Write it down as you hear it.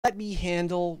Let me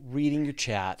handle reading your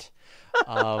chat.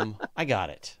 I got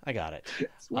it.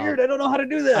 It's weird. I don't know how to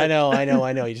do that. I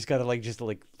know. You just gotta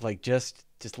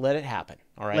just let it happen.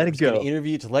 All right. Let I'm it just gonna go.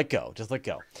 interview to let go. Just let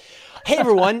go. Hey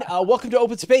everyone, welcome to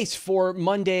Open Space for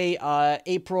Monday,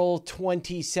 April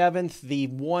 27th, the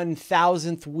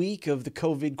 1000th week of the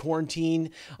COVID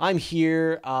quarantine. I'm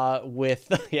here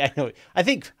with yeah, I know.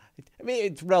 I mean,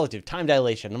 it's relative time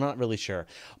dilation. I'm not really sure,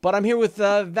 but I'm here with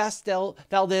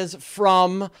DasValdez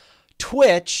from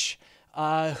Twitch,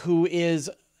 who is.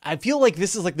 I feel like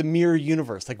this is like the mirror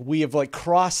universe. Like we have like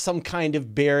crossed some kind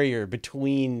of barrier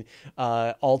between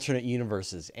alternate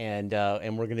universes, and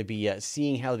we're going to be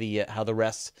seeing how the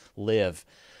rest live.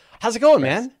 How's it going,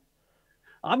 Rest. man?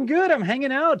 I'm good. I'm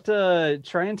hanging out,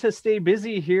 trying to stay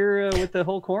busy here with the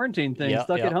whole quarantine thing, Yeah,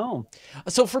 stuck yeah. at home.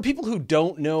 So for people who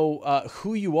don't know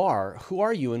who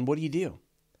are you and what do you do?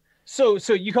 So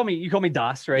you call me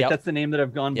Das, right? Yep, That's the name that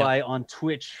I've gone yep. by on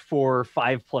Twitch for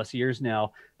 5+ years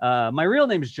now. My real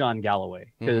name is John Galloway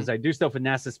Mm-hmm. because I do stuff with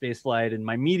NASA spaceflight, and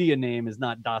my media name is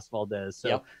not Das Valdez. So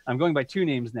Yep. I'm going by two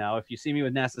names now. If you see me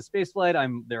with NASA spaceflight,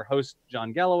 I'm their host,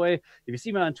 John Galloway. If you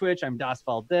see me on Twitch, I'm Das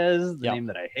Valdez, the Yep. name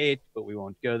that I hate, but we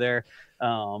won't go there.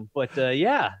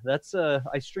 Yeah, that's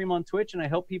I stream on Twitch and I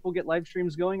help people get live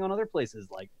streams going on other places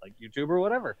like YouTube or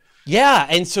whatever. Yeah,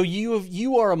 and so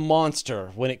you are a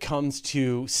monster when it comes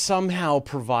to somehow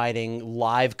providing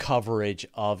live coverage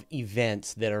of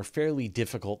events that are fairly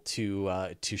difficult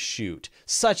to shoot,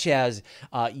 such as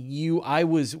you. I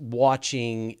was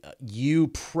watching you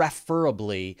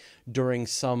preferably during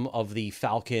some of the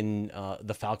Falcon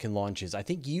launches. I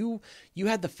think you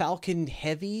had the Falcon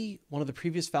Heavy, one of the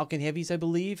previous Falcon Heavies, I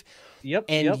believe. Yep,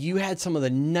 And yep. you had some of the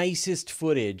nicest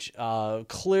footage,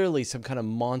 clearly some kind of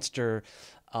monster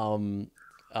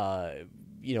uh,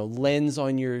 lens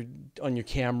on your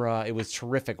camera. It was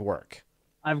terrific work.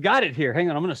 I've got it here. Hang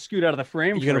on, I'm gonna scoot out of the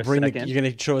frame for a second. You're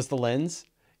gonna show us the lens.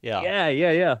 Yeah.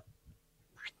 Yeah.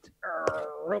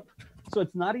 So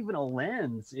it's not even a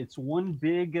lens. It's one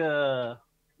big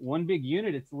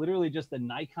unit. It's literally just a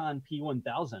Nikon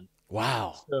P1000.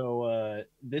 Wow. So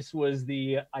this was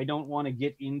the I don't want to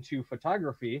get into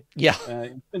photography, Yeah. spend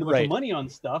a bunch of Right. money on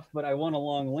stuff, but I want a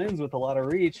long lens with a lot of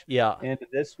reach. Yeah. And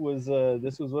this was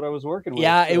what I was working with.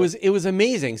 Yeah, So, it was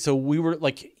amazing. So we were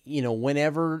like,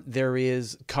 whenever there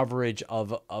is coverage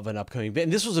of an upcoming event,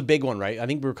 and this was a big one, right? I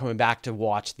think we were coming back to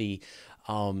watch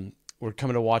we're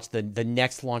coming to watch the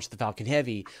next launch of the Falcon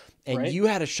Heavy, and right? you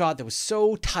had a shot that was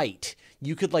so tight.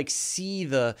 You could like see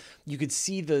the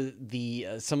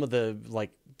some of the like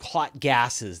hot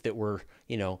gases that were,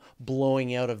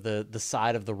 blowing out of the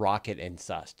side of the rocket and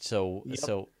such. So Yep.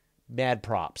 so mad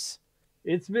props.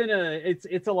 It's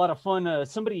a lot of fun.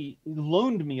 Somebody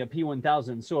loaned me a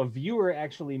P1000, so a viewer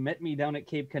actually met me down at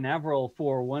Cape Canaveral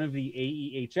for one of the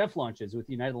AEHF launches with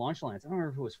the United Launch Alliance. I don't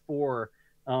remember if it was four,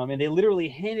 and they literally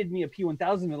handed me a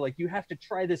P1000. They're like, "You have to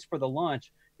try this for the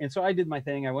launch." And so I did my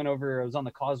thing. I went over. I was on the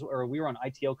causeway, or we were on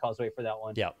ITL Causeway for that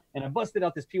one. Yeah. And I busted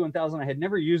out this P1000. I had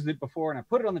never used it before, and I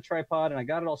put it on the tripod, and I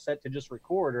got it all set to just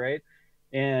record, right?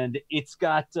 And it's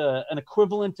got an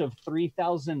equivalent of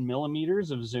 3,000 millimeters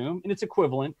of zoom, and it's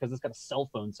equivalent because it's got a cell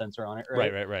phone sensor on it,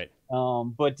 right? Right.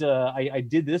 I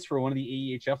did this for one of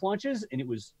the AEHF launches, and it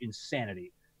was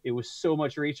insanity. It was so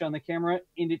much reach on the camera,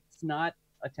 and it's not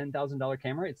a $10,000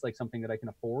 camera. It's like something that I can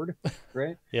afford,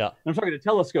 right? Yeah. And I'm talking to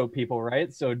telescope people,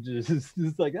 right? So just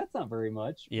like that's not very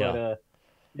much. Yeah. But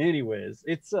anyways,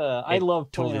 it's I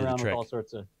love playing totally the around with trick. all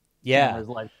sorts of Yeah. cameras,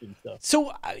 live stream stuff.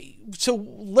 So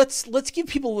let's give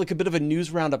people like a bit of a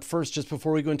news roundup first, just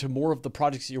before we go into more of the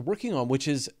projects that you're working on, which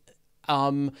is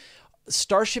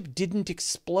Starship didn't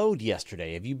explode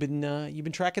yesterday. Have you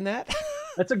been tracking that?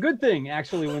 That's a good thing,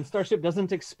 actually, when Starship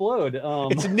doesn't explode.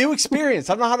 It's a new experience.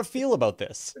 I don't know how to feel about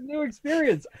this. A new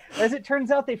experience. As it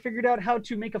turns out, they figured out how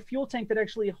to make a fuel tank that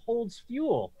actually holds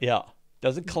fuel. Yeah.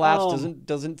 Doesn't collapse, Um,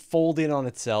 doesn't fold in on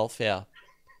itself. Yeah.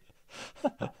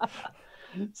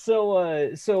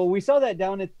 So we saw that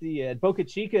down at the at Boca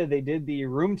Chica. They did the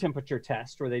room temperature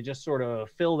test where they just sort of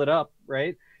filled it up,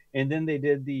 right? And then they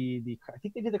did the I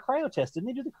think they did the cryo test. Didn't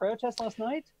they do the cryo test last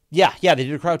night? Yeah, they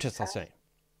did a crowd test last night.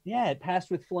 Yeah, it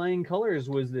passed with flying colors.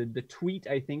 Was the tweet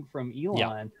I think from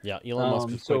Elon? Yeah. Elon Musk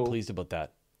was quite pleased about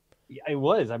that. It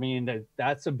was. I mean,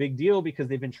 that's a big deal because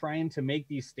they've been trying to make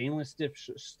these stainless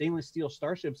steel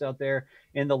starships out there.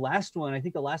 And the last one, I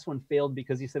think the last one failed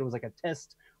because he said it was like a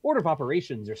test order of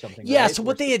operations or something. Yeah, right? so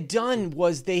what they had done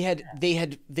was they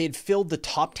had filled the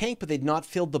top tank, but they'd not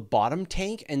filled the bottom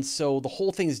tank, and so the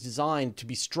whole thing is designed to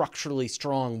be structurally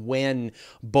strong when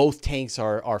both tanks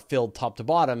are filled top to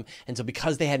bottom. And so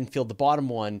because they hadn't filled the bottom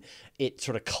one, it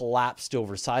sort of collapsed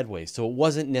over sideways. So it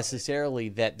wasn't necessarily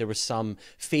that there was some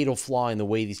fatal flaw in the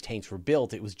way these tanks were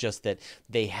built. It was just that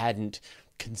they hadn't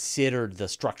considered the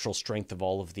structural strength of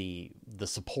all of the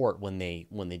support when they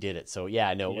did it. So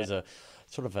yeah, no, it was a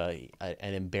sort of an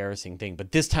embarrassing thing,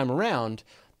 but this time around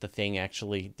the thing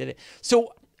actually did it.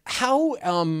 So how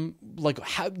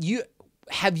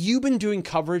have you been doing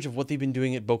coverage of what they've been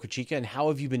doing at Boca Chica, and how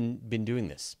have you been doing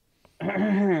this?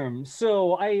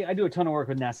 So I do a ton of work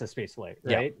with NASA Spaceflight,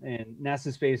 right? Yeah. And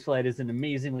NASA Spaceflight is an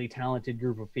amazingly talented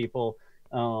group of people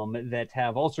that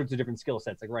have all sorts of different skill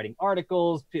sets, like writing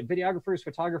articles, videographers,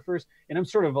 photographers, and I'm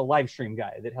sort of a live stream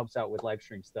guy that helps out with live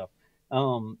stream stuff.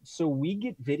 So we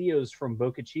get videos from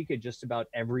Boca Chica just about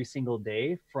every single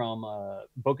day from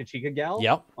Boca Chica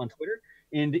Gal on Twitter.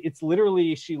 And it's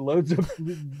literally, she loads up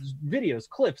videos,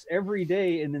 clips every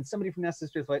day. And then somebody from NASA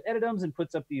Spaceflight edits them and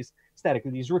puts up these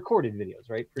recorded videos,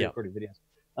 right? Pre-recorded videos.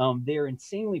 They're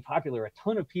insanely popular. A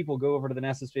ton of people go over to the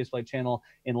NASA Spaceflight channel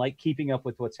and like keeping up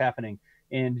with what's happening.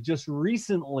 And just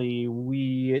recently,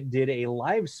 we did a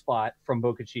live spot from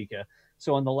Boca Chica.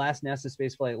 So on the last NASA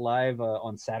Spaceflight Live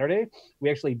on Saturday, we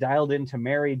actually dialed into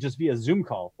Mary just via Zoom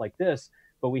call like this,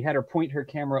 but we had her point her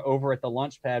camera over at the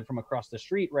launch pad from across the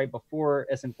street right before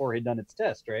SN4 had done its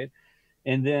test, right?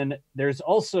 And then there's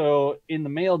also in the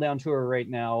mail down to her right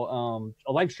now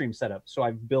a live stream setup. So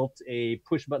I've built a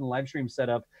push button live stream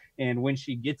setup, and when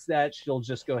she gets that, she'll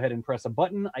just go ahead and press a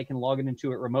button. I can log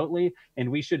into it remotely, and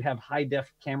we should have high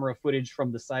def camera footage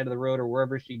from the side of the road or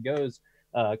wherever she goes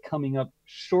coming up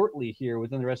shortly here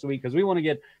within the rest of the week, because we want to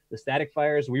get the static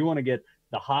fires, we want to get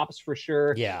the hops for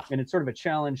sure. Yeah. And it's sort of a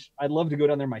challenge. I'd love to go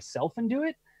down there myself and do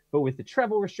it, but with the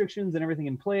travel restrictions and everything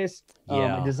in place,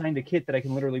 I designed a kit that I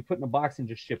can literally put in a box and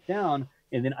just ship down,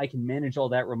 and then I can manage all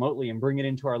that remotely and bring it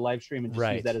into our live stream and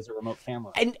just use that as a remote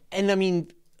camera. And I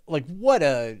mean, like, what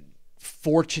a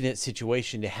fortunate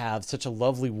situation to have such a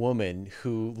lovely woman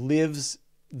who lives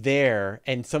there,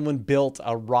 and someone built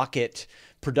a rocket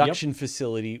production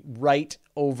facility right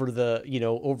over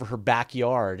over her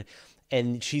backyard,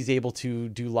 and she's able to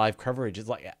do live coverage. It's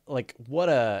like what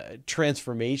a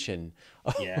transformation.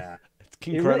 Yeah. It's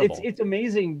incredible. It's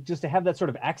amazing just to have that sort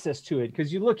of access to it,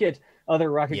 because you look at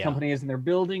other rocket companies and they're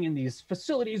building in these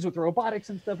facilities with robotics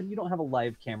and stuff, and you don't have a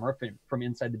live camera from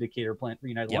inside the Decatur plant for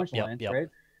United Launch Alliance, right?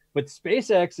 But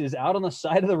SpaceX is out on the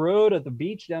side of the road at the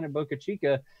beach down at Boca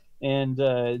Chica, and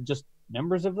just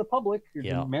members of the public,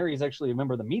 Mary is actually a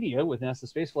member of the media with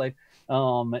NASA Spaceflight,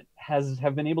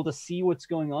 have been able to see what's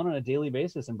going on a daily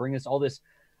basis and bring us all this,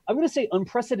 I'm going to say,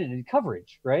 unprecedented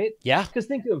coverage, right? Yeah. Because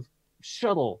think of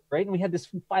shuttle, right? And we had this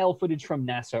file footage from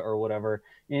NASA or whatever,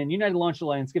 and United Launch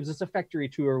Alliance gives us a factory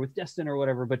tour with Destin or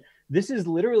whatever, but this is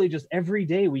literally just every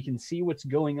day we can see what's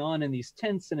going on in these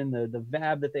tents and in the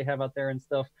VAB that they have out there and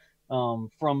stuff,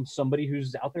 from somebody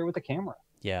who's out there with a camera.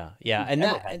 Yeah.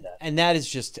 And that is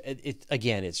just,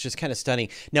 it's just kind of stunning.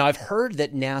 Now, I've heard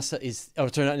that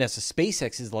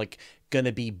SpaceX is like going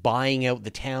to be buying out the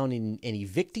town and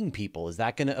evicting people. Is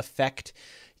that going to affect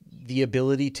the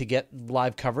ability to get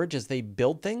live coverage as they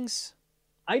build things?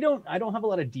 I don't have a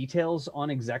lot of details on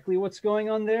exactly what's going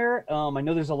on there. I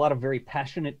know there's a lot of very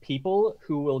passionate people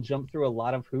who will jump through a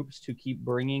lot of hoops to keep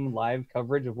bringing live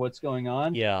coverage of what's going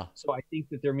on. Yeah. So I think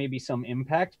that there may be some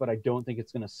impact, but I don't think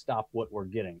it's going to stop what we're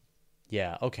getting.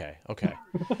 Yeah. Okay.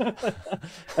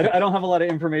 I don't have a lot of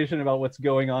information about what's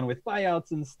going on with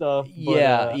buyouts and stuff.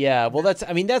 But, Well,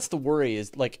 that's the worry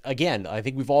is, like, again, I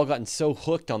think we've all gotten so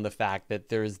hooked on the fact that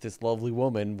there's this lovely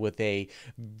woman with a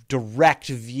direct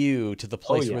view to the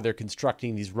place where they're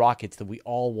constructing these rockets that we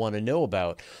all want to know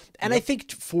about. And I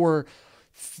think for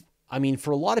a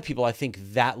lot of people, I think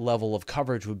that level of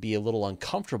coverage would be a little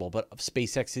uncomfortable, but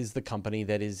SpaceX is the company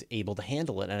that is able to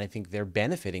handle it. And I think they're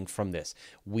benefiting from this.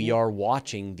 We are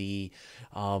watching the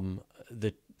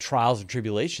trials and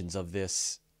tribulations of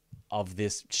this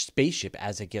spaceship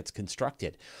as it gets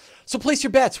constructed. So place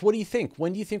your bets. What do you think?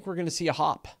 When do you think we're going to see a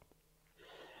hop?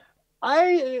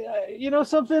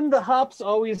 The hops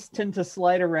always tend to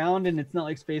slide around, and it's not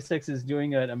like SpaceX is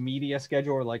doing a media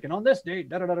schedule or like, and on this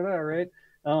date, right?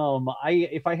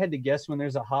 If I had to guess when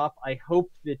there's a hop, I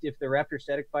hope that if the Raptor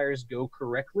static fires go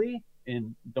correctly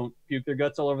and don't puke their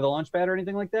guts all over the launch pad or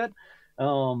anything like that,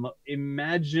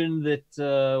 Imagine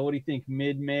that. What do you think?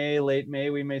 Mid-May, late May,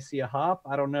 we may see a hop.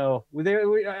 I don't know.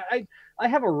 I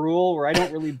have a rule where I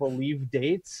don't really believe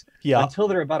dates Yeah. until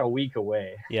they're about a week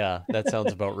away. Yeah, that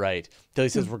sounds about right. Till he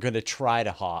says we're going to try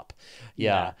to hop.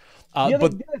 Yeah. The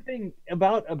But other thing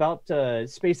about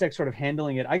SpaceX sort of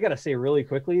handling it, I got to say really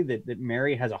quickly that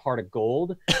Mary has a heart of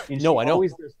gold, and no, she I know.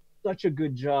 always does such a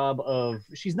good job of.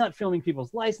 She's not filming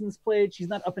people's license plates. She's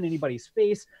not up in anybody's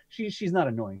face. She's not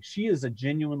annoying. She is a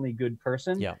genuinely good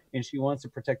person, Yeah. and she wants to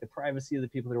protect the privacy of the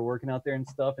people that are working out there and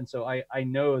stuff. And so I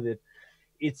know that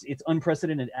it's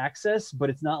unprecedented access, but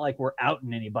it's not like we're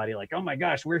outing anybody like, oh my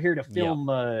gosh, we're here to film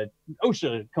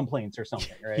OSHA complaints or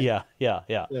something, right? Yeah.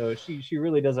 So she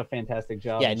really does a fantastic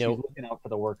job. Yeah, and no, she's looking out for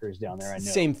the workers down there. I know.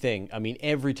 Same thing. I mean,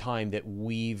 every time that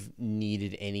we've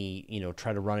needed any,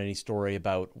 try to run any story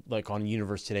about like on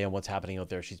Universe Today on what's happening out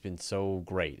there, she's been so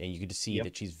great, and you can just see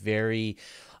that she's very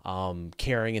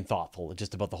caring and thoughtful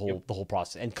just about the whole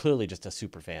process, and clearly just a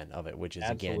super fan of it, which is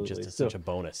again just such a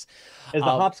bonus. As the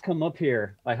hops come up here,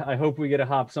 I hope we get a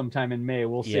hop sometime in May.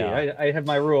 We'll see. Yeah. I have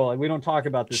my rule. We don't talk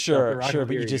about this. Sure,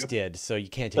 but you just did, so you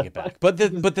can't take it back. But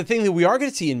the thing that we are going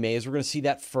to see in May is we're going to see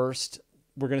that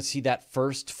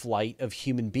first flight of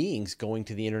human beings going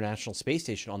to the International Space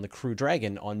Station on the Crew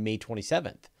Dragon on May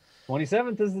 27th.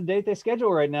 27th is the date they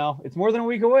schedule right now. It's more than a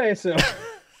week away, so.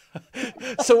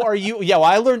 So are you? Yeah,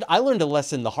 well, I learned a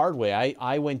lesson the hard way.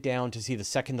 I went down to see the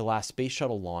second to last space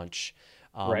shuttle launch,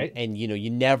 right? And you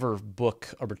never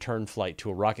book a return flight to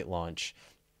a rocket launch.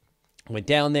 Went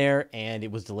down there and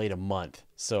it was delayed a month,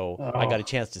 so I got a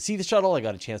chance to see the shuttle. I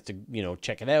got a chance to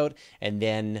check it out, and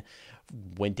then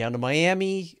went down to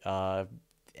Miami,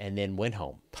 and then went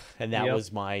home, and that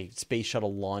was my space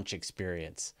shuttle launch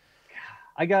experience.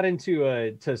 I got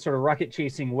into to sort of rocket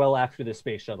chasing well after the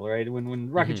space shuttle, right?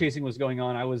 When rocket chasing was going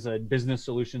on, I was a business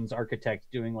solutions architect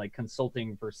doing like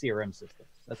consulting for CRM systems.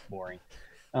 That's boring.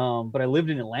 But I lived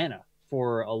in Atlanta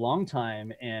for a long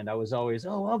time, and I was always,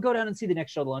 I'll go down and see the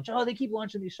next shuttle launch. Oh, they keep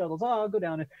launching these shuttles. Oh, I'll go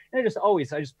down. And I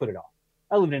just put it off.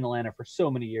 I lived in Atlanta for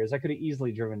so many years. I could have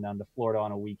easily driven down to Florida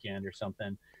on a weekend or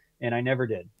something, and I never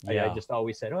did. I just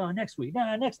always said, next week,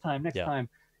 next time.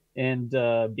 And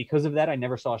because of that, I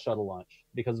never saw a shuttle launch,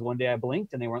 because one day I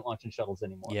blinked and they weren't launching shuttles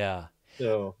anymore. Yeah.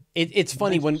 So it's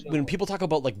funny when people talk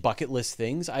about like bucket list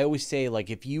things, I always say, like,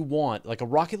 if you want, like, a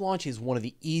rocket launch is one of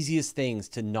the easiest things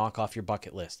to knock off your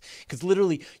bucket list, because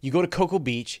literally you go to Cocoa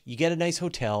Beach, you get a nice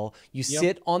hotel, you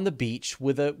sit on the beach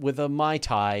with a Mai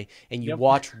Tai, and you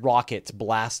watch rockets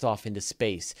blast off into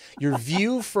space. Your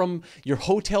view from your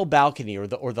hotel balcony or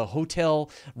the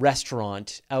hotel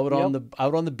restaurant out on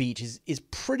the beach is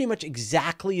pretty much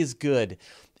exactly as good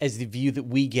as the view that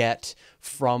we get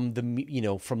from the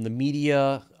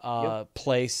media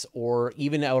place, or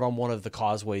even out on one of the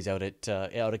causeways out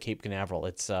at Cape Canaveral.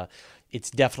 It's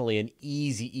definitely an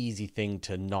easy thing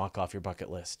to knock off your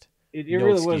bucket list. It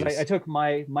really was. I took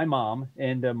my mom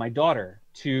and my daughter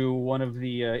to one of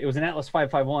the. It was an Atlas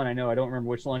 551. I don't remember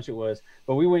which launch it was,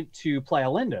 but we went to Playa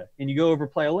Linda, and you go over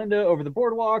Playa Linda over the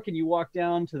boardwalk, and you walk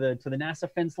down to the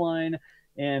NASA fence line.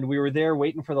 And we were there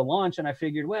waiting for the launch, and I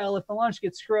figured, well, if the launch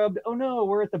gets scrubbed, oh no,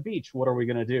 we're at the beach. What are we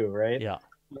gonna do, right? Yeah.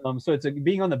 So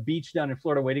being on the beach down in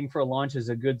Florida waiting for a launch is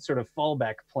a good sort of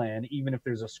fallback plan, even if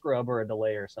there's a scrub or a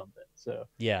delay or something. So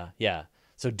yeah.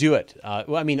 So do it.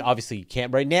 Well, I mean, obviously you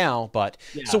can't right now, but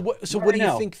so what do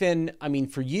you think then? I mean,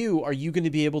 for you, are you going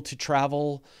to be able to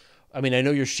travel? I mean, I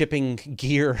know you're shipping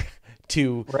gear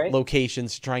to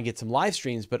locations to try and get some live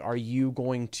streams, but are you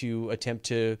going to attempt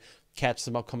to catch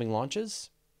some upcoming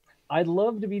launches? I'd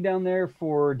love to be down there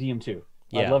for DM2.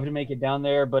 I'd love to make it down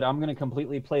there, but I'm going to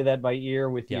completely play that by ear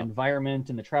with the environment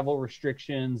and the travel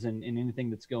restrictions and anything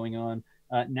that's going on.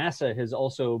 NASA has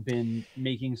also been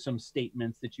making some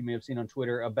statements that you may have seen on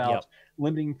Twitter about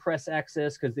limiting press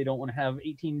access because they don't want to have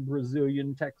 18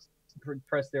 Brazilian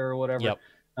press there or whatever.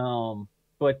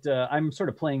 But I'm sort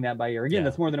of playing that by ear. Again,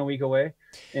 that's more than a week away.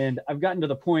 And I've gotten to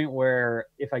the point where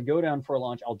if I go down for a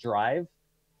launch, I'll drive,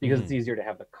 because it's easier to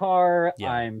have the car.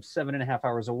 I'm 7.5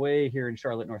 hours away here in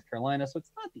Charlotte, North Carolina. So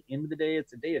it's not the end of the day.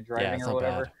 It's a day of driving or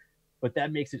whatever. Bad. But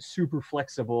that makes it super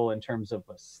flexible in terms of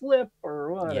a slip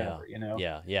or whatever,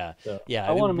 So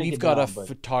I want to make we've got a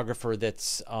photographer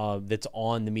that's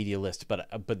on the media list, but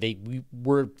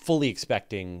we're fully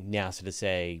expecting NASA to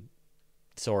say,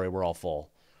 sorry, we're all full.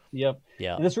 Yep.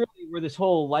 Yeah. And that's really where this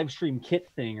whole live stream kit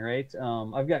thing, right?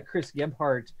 I've got Chris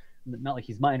Gebhardt, not like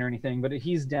he's mine or anything, but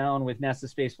he's down with NASA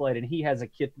Spaceflight, and he has a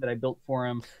kit that I built for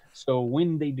him. So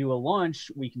when they do a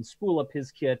launch, we can spool up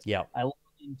his kit. Yeah. I log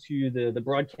into the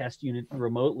broadcast unit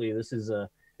remotely. It's a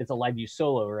live view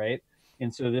solo, right?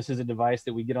 And so this is a device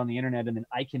that we get on the internet, and then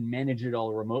I can manage it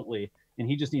all remotely. And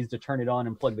he just needs to turn it on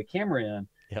and plug the camera in.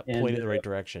 Yeah, And point it in the right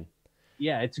direction.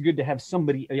 yeah, it's good to have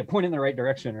somebody point in the right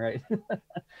direction, right?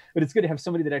 But it's good to have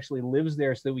somebody that actually lives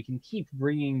there so that we can keep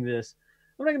bringing this.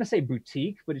 I'm not going to say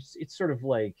boutique, but it's sort of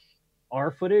like our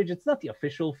footage. It's not the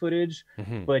official footage,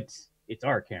 but it's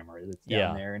our camera that's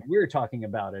down there, and we're talking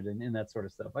about it and that sort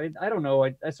of stuff. I don't know.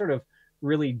 I sort of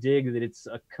really dig that it's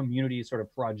a community sort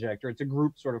of project, or it's a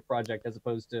group sort of project, as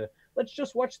opposed to let's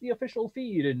just watch the official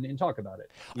feed and talk about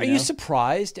it. Are you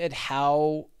surprised at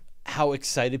how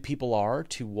excited people are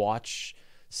to watch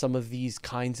some of these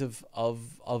kinds of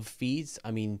feeds?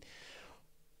 I mean,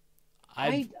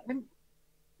 I'm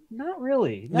not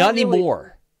really. Not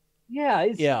anymore. Yeah,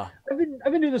 I've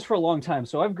been doing this for a long time.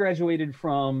 So I've graduated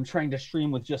from trying to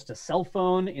stream with just a cell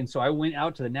phone, and so I went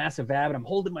out to the NASA Vab, and I'm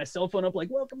holding my cell phone up like,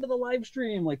 "Welcome to the live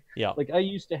stream." Like I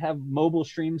used to have mobile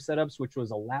stream setups, which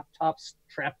was a laptop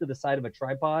strapped to the side of a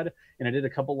tripod, and I did a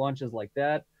couple launches like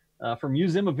that. For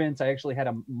museum events, I actually had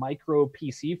a micro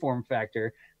PC form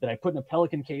factor that I put in a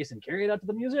Pelican case and carry it out to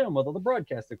the museum with all the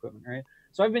broadcast equipment, right?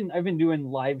 So I've been doing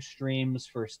live streams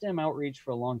for STEM outreach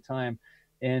for a long time.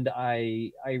 And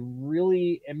I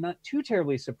really am not too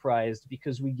terribly surprised,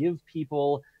 because we give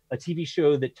people a TV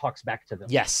show that talks back to them.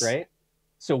 Yes. Right?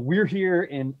 So we're here,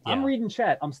 and I'm reading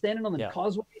chat. I'm standing on the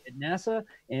causeway at NASA,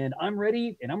 and I'm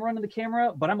ready, and I'm running the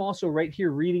camera, but I'm also right here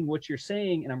reading what you're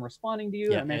saying, and I'm responding to you.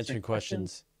 Yeah, and I'm answering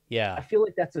questions. Yeah. I feel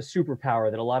like that's a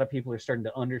superpower that a lot of people are starting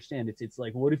to understand. It's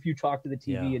like, what if you talk to the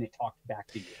TV and it talked back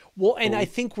to you? Well, and I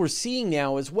think we're seeing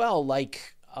now as well,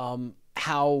 like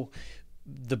how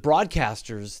the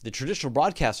broadcasters, the traditional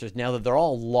broadcasters, now that they're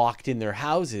all locked in their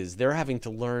houses, they're having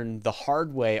to learn the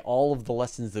hard way all of the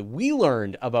lessons that we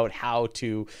learned about how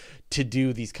to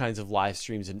do these kinds of live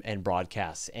streams and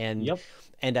broadcasts. And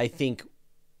and I think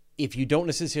if you don't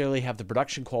necessarily have the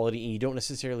production quality and you don't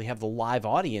necessarily have the live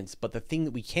audience, but the thing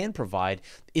that we can provide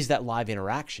is that live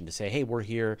interaction to say, hey, we're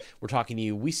here, we're talking to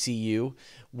you, we see you,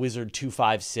 Wizard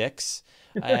 256,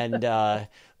 and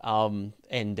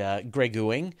Greg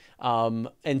Ewing.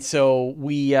 And so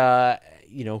we, who are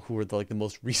the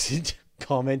most recent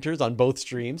commenters on both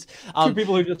streams. Two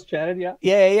people who just chatted,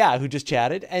 who just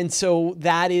chatted. And so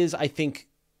that is, I think,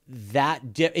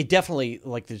 it definitely,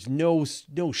 there's no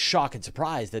shock and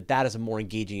surprise that is a more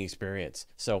engaging experience.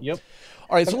 So,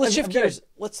 all right, so let's shift gears.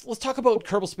 Let's talk about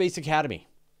Kerbal Space Academy.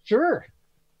 Sure.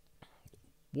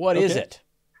 What is it?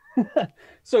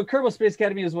 So Kerbal Space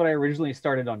Academy is what I originally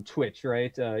started on Twitch,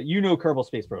 right? Kerbal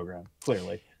Space Program,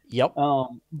 clearly. Yep.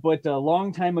 But a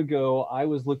long time ago, I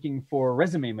was looking for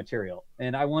resume material,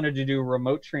 and I wanted to do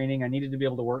remote training. I needed to be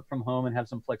able to work from home and have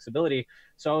some flexibility.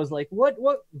 So I was like, what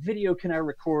video can I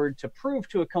record to prove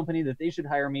to a company that they should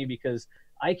hire me, because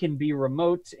I can be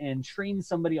remote and train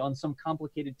somebody on some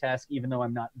complicated task, even though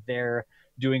I'm not there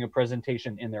doing a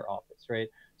presentation in their office, right?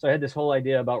 So I had this whole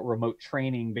idea about remote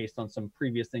training based on some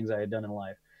previous things I had done in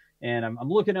life. And I'm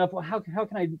looking up, well, how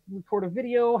can I record a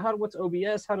video? What's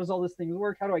OBS? How does all this thing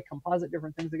work? How do I composite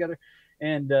different things together?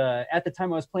 And at the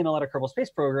time, I was playing a lot of Kerbal Space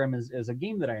Program as a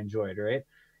game that I enjoyed, right?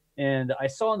 And I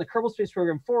saw in the Kerbal Space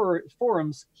Program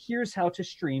forums, here's how to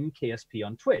stream KSP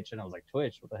on Twitch. And I was like,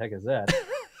 Twitch? What the heck is that?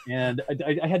 And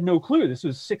I had no clue. This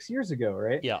was 6 years ago,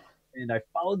 right? Yeah. And I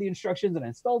followed the instructions, and I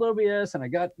installed OBS, and I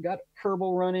got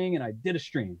Kerbal running, and I did a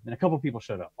stream, and a couple people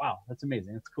showed up. Wow, that's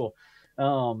amazing. That's cool.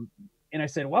 And I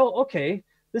said, well, okay,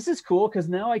 this is cool, because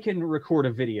now I can record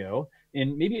a video,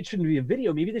 and maybe it shouldn't be a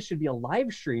video. Maybe this should be a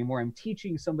live stream where I'm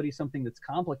teaching somebody something that's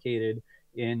complicated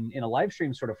in a live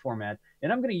stream sort of format.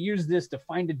 And I'm going to use this to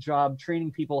find a job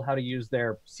training people how to use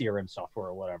their CRM software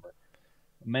or whatever.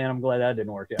 Man, I'm glad that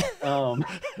didn't work out.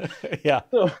 Yeah.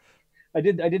 So I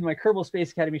did my Kerbal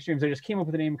Space Academy streams. I just came up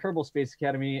with the name Kerbal Space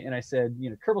Academy, and I said,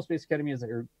 Kerbal Space Academy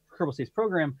or Kerbal Space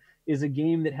Program is a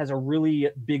game that has a really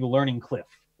big learning cliff,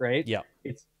 right? Yeah.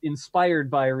 It's inspired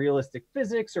by realistic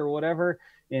physics or whatever.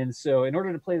 And so in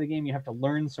order to play the game, you have to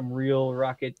learn some real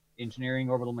rocket engineering,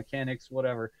 orbital mechanics,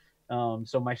 whatever.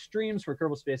 So my streams for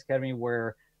Kerbal Space Academy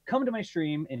were come to my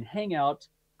stream and hang out.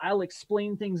 I'll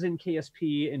explain things in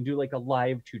KSP and do like a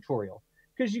live tutorial,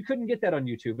 because you couldn't get that on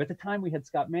YouTube. At the time, we had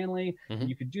Scott Manley, and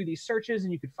you could do these searches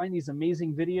and you could find these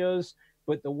amazing videos.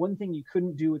 But the one thing you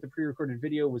couldn't do with the pre-recorded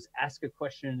video was ask a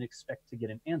question and expect to get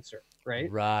an answer,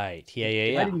 right? Right. Yeah.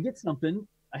 If I didn't get something,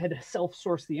 I had to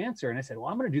self-source the answer. And I said, well,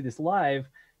 I'm going to do this live.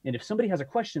 And if somebody has a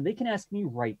question, they can ask me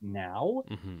right now.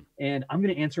 And I'm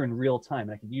going to answer in real time.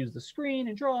 And I can use the screen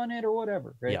and draw on it or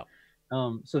whatever, right? Yeah.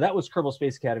 So that was Kerbal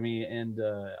Space Academy. And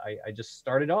I just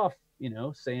started off,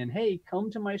 saying, hey,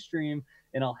 come to my stream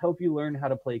and I'll help you learn how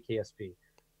to play KSP.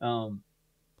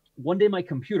 One day my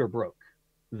computer broke.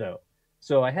 though.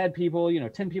 So I had people,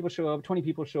 10 people show up, 20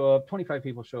 people show up, 25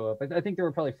 people show up. I think there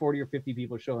were probably 40 or 50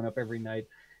 people showing up every night.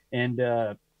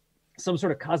 And some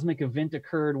sort of cosmic event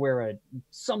occurred where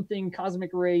something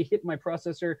cosmic ray hit my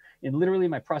processor, and literally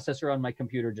my processor on my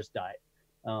computer just died.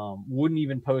 Wouldn't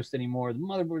even post anymore. The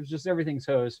motherboard was just, everything's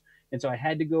toast. And so I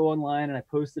had to go online and I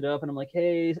posted up and I'm like,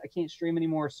 hey, I can't stream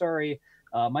anymore. Sorry.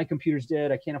 My computer's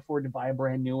dead. I can't afford to buy a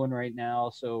brand new one right now.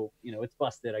 So, it's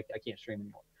busted. I can't stream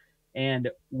anymore.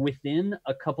 And within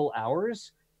a couple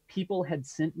hours, people had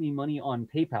sent me money on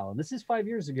PayPal. And this is 5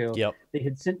 years ago. Yep. They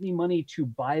had sent me money to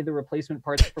buy the replacement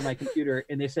parts for my computer.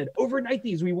 And they said, overnight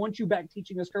these, we want you back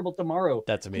teaching us Kerbal tomorrow.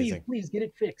 That's amazing. Please get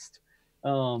it fixed.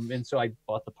 And so I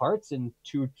bought the parts, and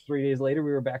 2-3 days later,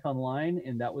 we were back online.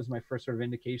 And that was my first sort of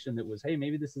indication that was, hey,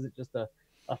 maybe this isn't just a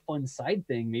fun side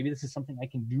thing. Maybe this is something I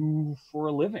can do for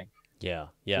a living. Yeah.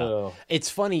 So, it's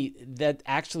funny that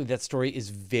actually that story is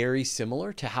very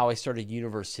similar to how I started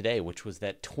Universe Today, which was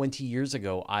that 20 years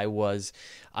ago, I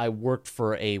worked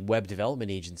for a web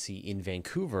development agency in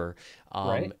Vancouver,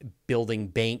 right. building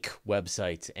bank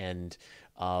websites and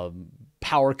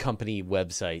power company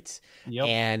websites. Yep.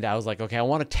 And I was like, okay, I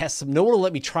want to test some, no one will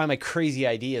let me try my crazy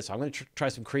ideas. So I'm going to try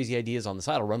some crazy ideas on the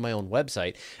side. I'll run my own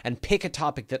website and pick a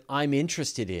topic that I'm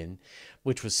interested in,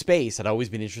 which was space. I'd always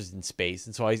been interested in space.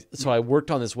 And so I worked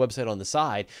on this website on the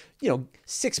side,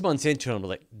 6 months into it. I'm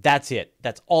like, that's it.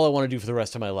 That's all I want to do for the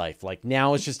rest of my life. Like,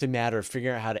 now it's just a matter of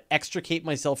figuring out how to extricate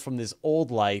myself from this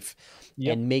old life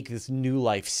and make this new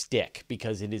life stick,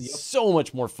 because it is so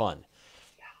much more fun.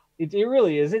 It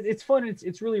really is. It's fun.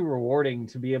 It's really rewarding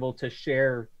to be able to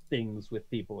share things with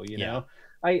people.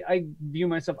 I view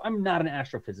myself, I'm not an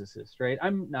astrophysicist, right?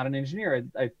 I'm not an engineer.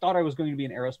 I thought I was going to be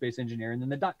an aerospace engineer, and then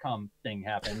the .com thing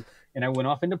happened, and I went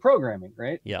off into programming,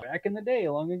 right? Yeah. Back in the day,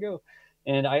 long ago.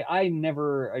 And I'm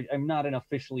not an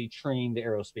officially trained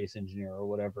aerospace engineer or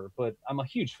whatever, but I'm a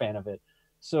huge fan of it.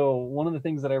 So one of the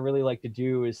things that I really like to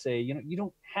do is say, you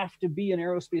don't have to be an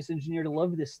aerospace engineer to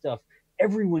love this stuff.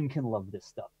 Everyone can love this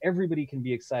stuff. Everybody can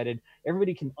be excited.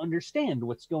 Everybody can understand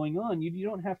what's going on. You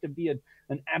don't have to be an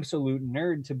absolute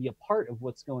nerd to be a part of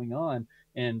what's going on.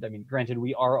 And I mean, granted,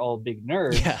 we are all big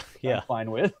nerds. Yeah. I'm fine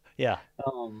with. Yeah.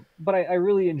 But I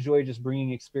really enjoy just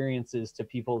bringing experiences to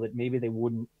people that maybe they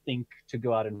wouldn't think to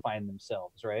go out and find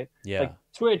themselves, right? Yeah. Like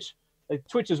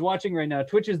Twitch is watching right now.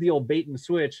 Twitch is the old bait and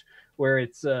switch where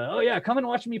it's, come and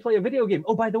watch me play a video game.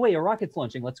 Oh, by the way, a rocket's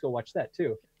launching. Let's go watch that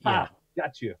too. Yeah.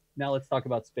 Got you. Now let's talk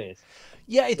about space.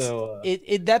 Yeah,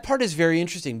 that part is very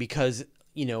interesting because,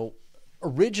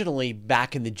 originally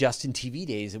back in the Justin TV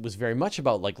days, it was very much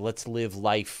about like, let's live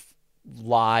life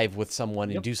live with someone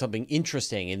and do something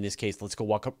interesting. In this case, let's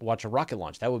go watch a rocket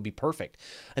launch. That would be perfect.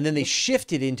 And then they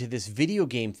shifted into this video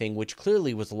game thing, which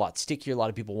clearly was a lot stickier. A lot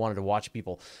of people wanted to watch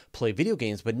people play video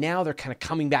games, but now they're kind of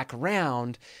coming back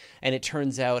around, and it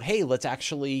turns out, hey, let's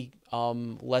actually,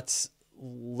 let's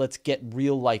get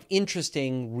real life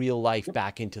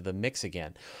back into the mix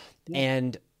again.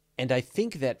 And I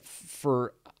think that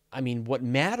what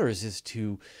matters is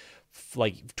to,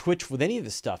 like Twitch with any of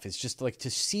this stuff, is just like to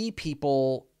see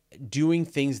people doing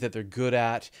things that they're good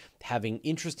at, having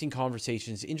interesting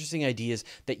conversations, interesting ideas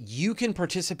that you can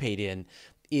participate in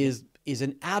is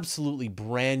an absolutely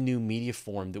brand new media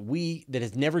form that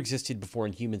has never existed before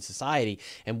in human society.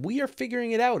 And we are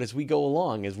figuring it out as we go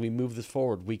along, as we move this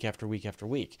forward week after week after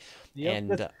week. Yep,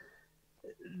 and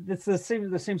it's the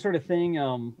same sort of thing.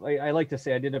 I like to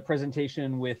say I did a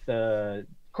presentation with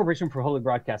Corporation for Public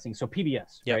Broadcasting, so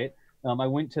PBS, right? I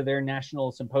went to their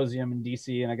national symposium in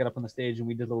DC, and I got up on the stage and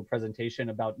we did a little presentation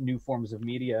about new forms of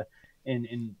media.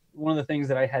 And one of the things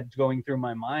that I had going through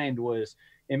my mind was,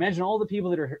 imagine all the people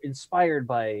that are inspired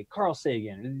by Carl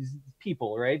Sagan, and these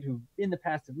people, right, who in the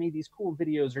past have made these cool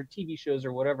videos or TV shows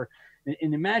or whatever.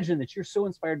 And imagine that you're so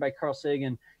inspired by Carl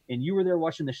Sagan, and you were there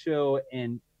watching the show,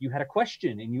 and you had a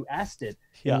question, and you asked it.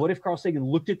 Yeah. And what if Carl Sagan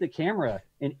looked at the camera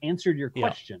and answered your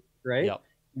question, right? Yeah.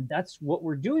 And that's what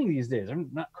we're doing these days. I'm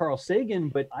not Carl Sagan,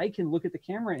 but I can look at the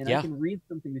camera and I can read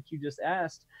something that you just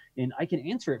asked, and I can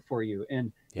answer it for you.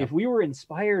 And if we were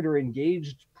inspired or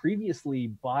engaged previously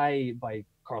by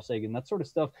Carl Sagan, that sort of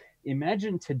stuff,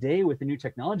 imagine today with the new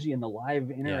technology and the live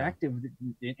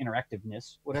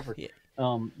interactiveness, whatever,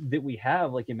 that we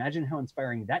have. Like, imagine how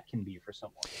inspiring that can be for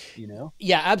someone,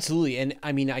 Yeah, absolutely. And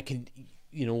I mean, I can...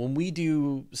 when we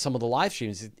do some of the live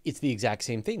streams, it's the exact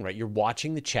same thing, right? You're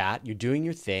watching the chat, you're doing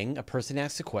your thing. A person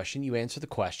asks a question, you answer the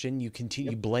question, you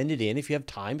continue, you blend it in. If you have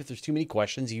time, if there's too many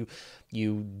questions, you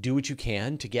do what you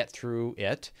can to get through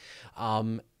it.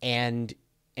 And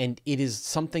it is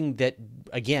something that,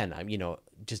 again,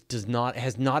 just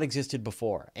has not existed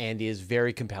before, and is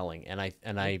very compelling. And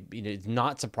I it's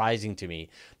not surprising to me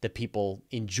that people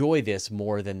enjoy this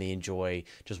more than they enjoy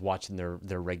just watching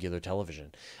their regular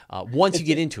television. Once you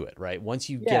get into it, right? Once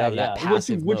you get out of that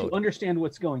passive once mode, you understand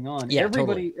what's going on. Yeah,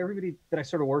 everybody that I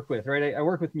sort of work with, right? I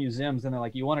work with museums, and they're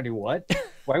like, "You want to do what?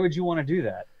 Why would you want to do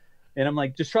that?" And I'm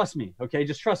like, "Just trust me, okay?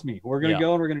 Just trust me. We're gonna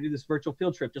go and we're gonna do this virtual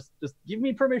field trip. Just give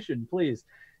me permission, please."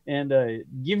 And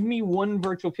give me one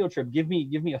virtual field trip. Give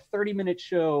me a 30-minute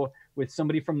show with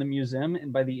somebody from the museum,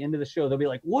 and by the end of the show, they'll be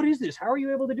like, "What is this? How are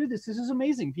you able to do this? This is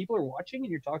amazing. People are watching, and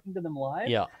you're talking to them live."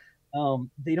 Yeah.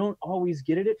 They don't always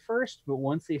get it at first, but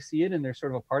once they see it and they're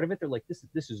sort of a part of it, they're like,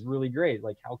 "This is really great.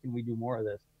 Like, how can we do more of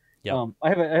this?" Yeah. I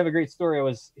have a great story. I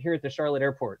was here at the Charlotte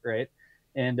airport, right?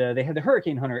 And they had the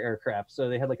Hurricane Hunter aircraft. So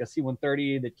they had like a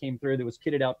C-130 that came through that was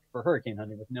kitted out for hurricane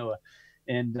hunting with NOAA.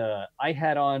 And I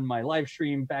had on my live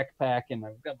stream backpack, and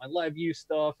I've got my live view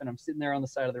stuff, and I'm sitting there on the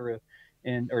side of the roof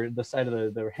or the side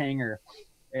of the hangar.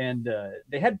 And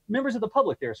they had members of the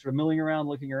public there sort of milling around,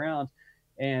 looking around.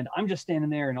 And I'm just standing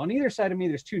there, and on either side of me,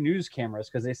 there's 2 news cameras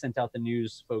because they sent out the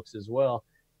news folks as well.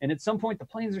 And at some point, the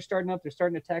planes are starting up, they're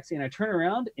starting to taxi, and I turn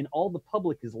around, and all the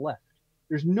public is left.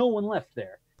 There's no one left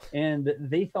there. And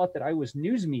they thought that I was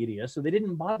news media, so they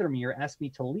didn't bother me or ask me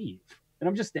to leave. And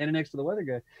I'm just standing next to the weather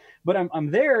guy. But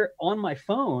I'm there on my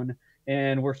phone,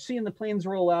 and we're seeing the planes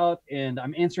roll out, and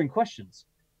I'm answering questions.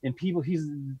 And people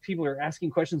are asking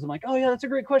questions. I'm like, "Oh, yeah, that's a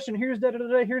great question. Here's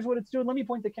da-da-da-da. Here's what it's doing. Let me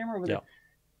point the camera over there."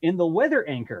 In the weather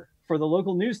anchor for the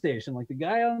local news station, like the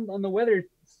guy on the weather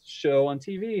show on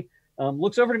TV,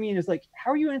 looks over to me and is like,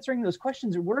 "How are you answering those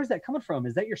questions? Or where is that coming from?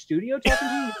 Is that your studio talking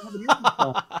to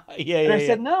you?" And I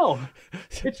said, "No,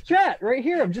 it's chat right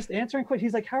here. I'm just answering questions."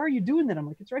 He's like, "How are you doing that?" I'm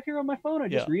like, "It's right here on my phone. I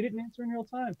just read it and answer in real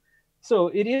time." So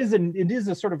it is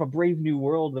a sort of a brave new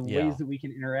world of ways that we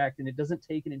can interact, and it doesn't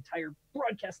take an entire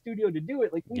broadcast studio to do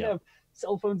it. Like we have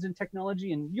cell phones and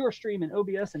technology and YourStream and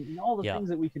OBS and all the things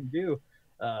that we can do.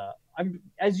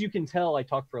 As you can tell, I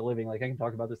talk for a living. Like I can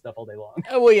talk about this stuff all day long.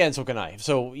 Well, yeah, and so can I.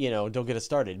 So, don't get us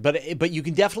started. But you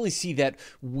can definitely see that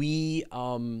we,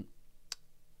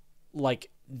 like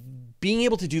being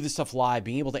able to do this stuff live,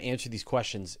 being able to answer these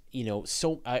questions,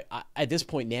 so I at this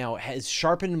point now has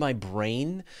sharpened my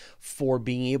brain for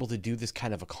being able to do this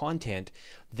kind of a content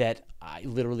that I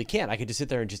literally can't. I could just sit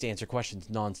there and just answer questions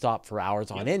nonstop for hours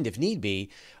on end if need be.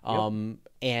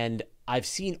 And I've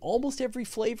seen almost every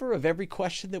flavor of every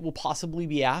question that will possibly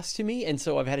be asked to me. And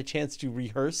so I've had a chance to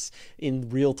rehearse in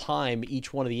real time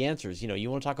each one of the answers. You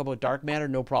want to talk about dark matter?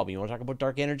 No problem. You want to talk about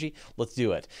dark energy? Let's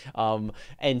do it.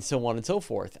 And so on and so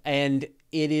forth. And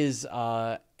it is,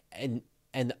 and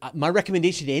my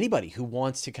recommendation to anybody who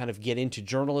wants to kind of get into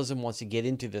journalism, wants to get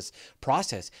into this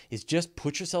process, is just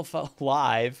put yourself out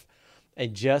live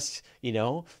and just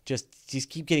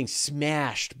keep getting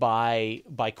smashed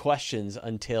by questions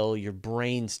until your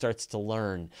brain starts to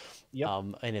learn.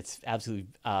 And it's absolutely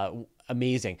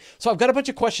amazing. So I've got a bunch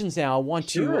of questions now.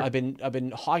 I've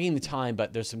been hogging the time,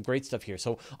 but there's some great stuff here.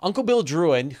 So Uncle Bill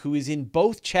Druin, who is in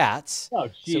both chats. Oh,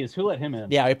 geez, who let him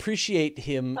in? Yeah, I appreciate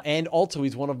him, and also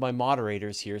he's one of my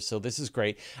moderators here, so this is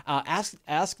great.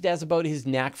 Ask Daz about his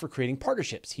knack for creating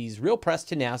partnerships. He's real pressed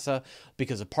to NASA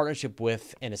because of partnership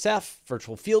with NSF,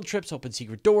 virtual field trips, open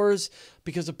secret doors,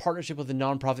 because of partnership with the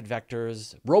nonprofit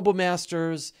vectors,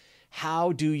 RoboMasters.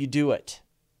 How do you do it?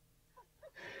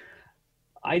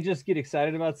 I just get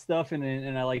excited about stuff, and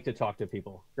I like to talk to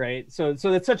people, right? So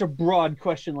that's such a broad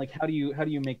question. Like, how do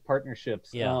you make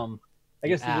partnerships? Yeah. I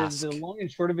guess the long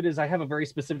and short of it is I have a very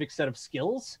specific set of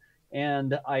skills,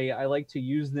 and I like to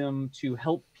use them to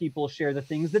help people share the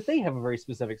things that they have a very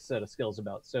specific set of skills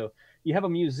about. So you have a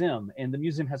museum, and the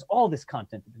museum has all this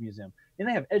content at the museum, and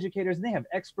they have educators and they have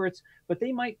experts, but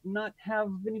they might not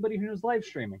have anybody who knows live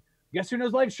streaming. Guess who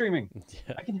knows live streaming?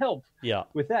 I can help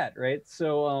with that, right?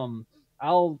 So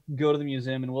I'll go to the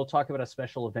museum and we'll talk about a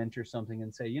special event or something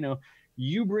and say,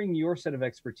 you bring your set of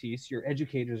expertise, your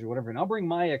educators or whatever, and I'll bring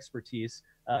my expertise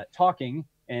talking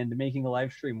and making a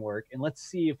live stream work, and let's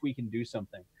see if we can do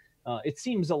something. It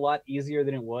seems a lot easier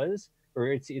than it was, or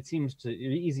it seems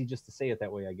easy just to say it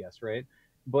that way, I guess, right?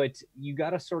 But you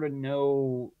got to sort of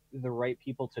know the right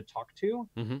people to talk to.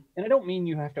 And I don't mean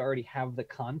you have to already have the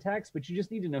contacts, but you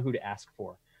just need to know who to ask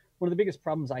for. One of the biggest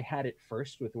problems I had at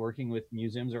first with working with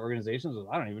museums or organizations was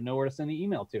I don't even know where to send the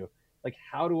email to. Like,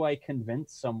 how do I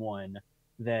convince someone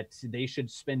that they should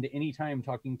spend any time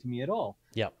talking to me at all?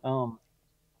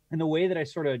 And the way that I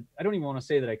don't even want to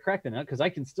say that I cracked the nut, because I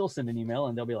can still send an email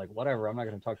and they'll be like, whatever, I'm not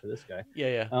going to talk to this guy.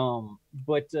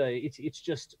 But it's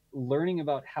just learning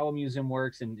about how a museum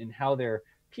works and how their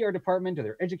PR department or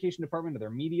their education department or their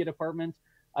media department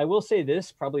I will say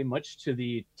this, probably much to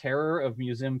the terror of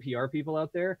museum PR people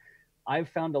out there, I've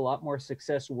found a lot more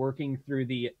success working through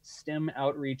the STEM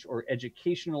outreach or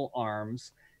educational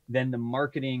arms than the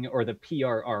marketing or the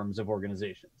PR arms of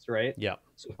organizations, right? Yeah.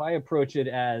 So if I approach it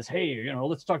as, hey,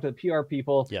 let's talk to the PR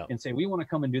people Yeah. and say, we want to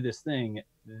come and do this thing,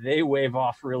 they wave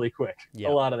off really quick Yeah.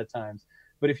 a lot of the times.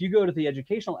 But if you go to the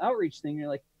educational outreach thing, you're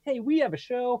like, hey, we have a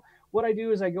show. What I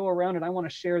do is I go around and I want to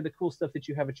share the cool stuff that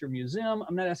you have at your museum.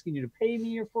 I'm not asking you to pay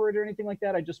me for it or anything like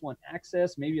that. I just want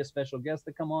access, maybe a special guest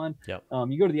to come on. Yep.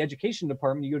 You go to the education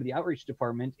department, you go to the outreach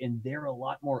department, and they're a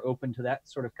lot more open to that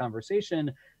sort of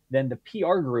conversation than the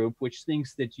PR group, which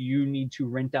thinks that you need to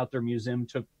rent out their museum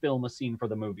to film a scene for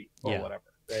the movie or whatever.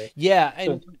 Right? Yeah.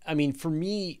 And so, I mean, for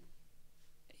me,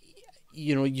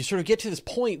 you sort of get to this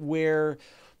point where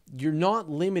you're not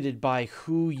limited by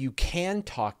who you can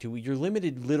talk to. You're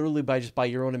limited literally by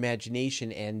your own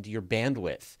imagination and your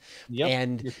bandwidth. Yep,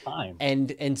 and your time.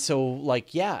 And so,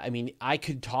 like, yeah, I mean, I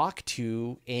could talk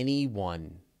to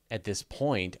anyone at this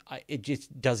point. It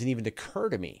just doesn't even occur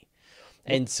to me.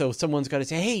 And so someone's got to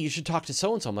say, hey, you should talk to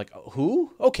so-and-so. I'm like,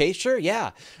 who? Okay, sure.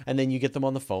 Yeah. And then you get them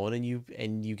on the phone and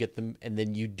you get them, and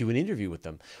then you do an interview with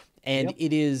them. And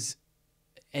it is,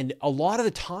 and a lot of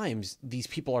the times these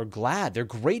people are glad, they're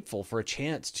grateful for a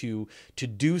chance to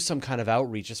do some kind of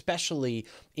outreach, especially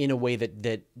in a way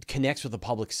that connects with the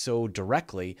public so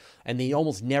directly. And they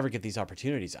almost never get these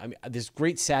opportunities. I mean, this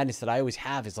great sadness that I always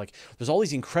have is like, there's all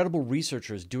these incredible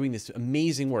researchers doing this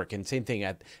amazing work. And same thing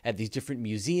at these different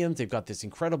museums. They've got this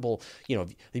incredible,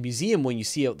 the museum, when you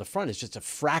see out the front, is just a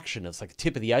fraction. It's like the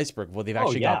tip of the iceberg of what they've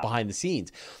actually got behind the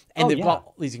scenes. And they've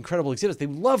got these incredible exhibits. They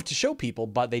love to show people,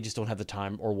 but they just don't have the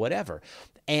time or whatever.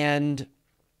 And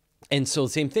so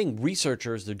same thing,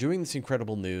 researchers, they're doing this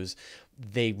incredible news.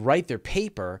 They write their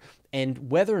paper, and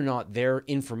whether or not their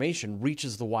information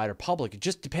reaches the wider public, it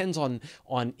just depends on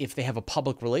if they have a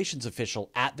public relations official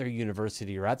at their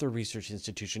university or at their research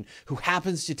institution who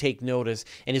happens to take notice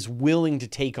and is willing to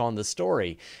take on the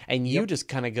story. And you just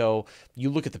kind of go, you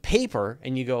look at the paper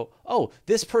and you go, oh,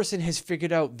 this person has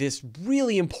figured out this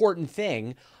really important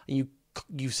thing. And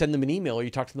you send them an email or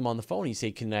you talk to them on the phone and you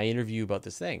say, can I interview you about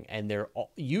this thing? And they're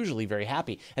usually very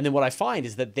happy. And then what I find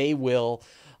is that they will,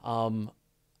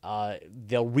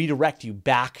 they'll redirect you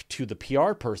back to the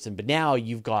PR person, but now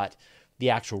you've got the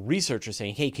actual researcher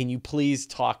saying, hey, can you please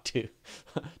talk to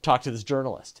this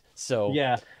journalist? So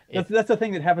that's the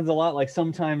thing that happens a lot. Like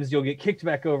sometimes you'll get kicked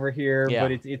back over here,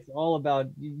 but it's all about,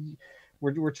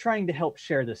 we're trying to help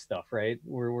share this stuff, right?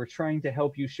 We're trying to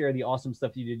help you share the awesome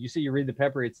stuff you did. You say you read the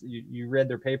paper, you read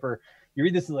their paper, you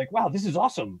read this and like, wow, this is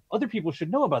awesome. Other people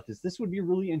should know about this. This would be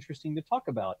really interesting to talk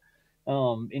about.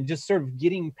 And just sort of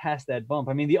getting past that bump.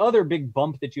 I mean, the other big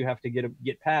bump that you have to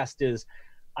get past is,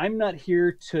 I'm not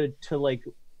here to like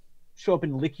show up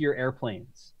and lick your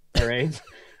airplanes. All right.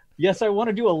 Yes, I want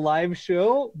to do a live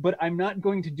show, but I'm not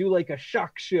going to do like a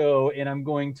shock show and I'm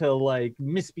going to like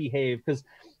misbehave, because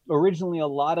originally a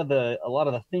lot of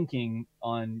the thinking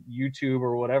on YouTube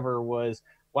or whatever was,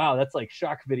 wow, that's like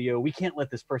shock video. We can't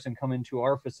let this person come into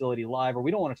our facility live, or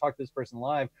we don't want to talk to this person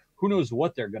live. Who knows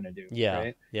what they're going to do?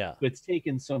 Right? Yeah. But it's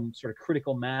taken some sort of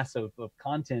critical mass of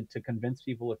content to convince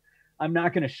people, I'm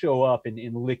not going to show up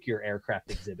and lick your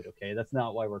aircraft exhibit. Okay. That's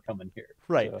not why we're coming here.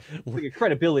 Right. So it's like a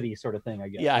credibility sort of thing, I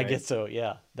guess. Yeah, right? I guess so.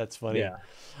 Yeah. That's funny. Yeah.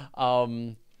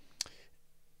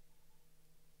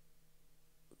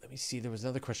 Let me see. There was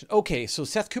another question. Okay. So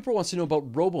Seth Cooper wants to know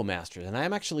about RoboMasters, and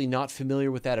I'm actually not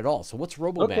familiar with that at all. So what's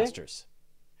RoboMasters? Okay.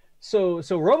 So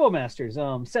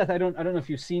RoboMasters, Seth, I don't know if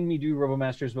you've seen me do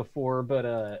RoboMasters before,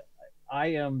 but I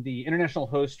am the international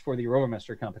host for the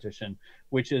RoboMaster competition,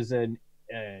 which is a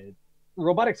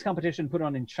robotics competition put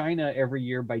on in China every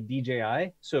year by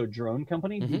DJI, so drone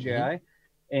company, DJI.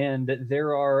 And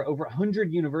there are over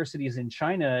 100 universities in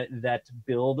China that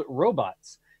build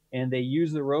robots, and they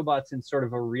use the robots in sort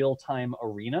of a real-time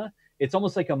arena. It's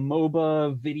almost like a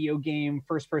MOBA video game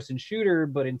first-person shooter,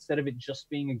 but instead of it just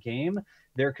being a game,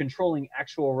 they're controlling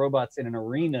actual robots in an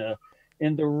arena.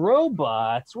 And the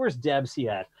robots, where's Dabsy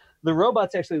at? The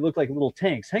robots actually look like little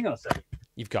tanks. Hang on a second.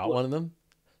 You've got one of them?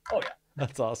 Oh, yeah.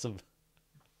 That's awesome.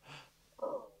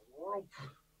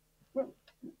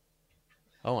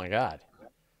 Oh, my God.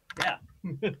 Yeah.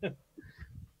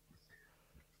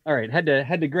 All right, had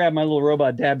to grab my little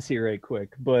robot Dabsy right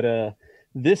quick, but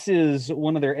this is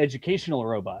one of their educational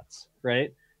robots,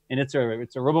 right? And it's a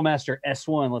RoboMaster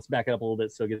S1. Let's back it up a little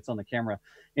bit so it gets on the camera.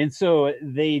 And so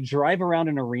they drive around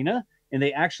an arena, and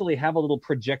they actually have a little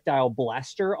projectile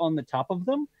blaster on the top of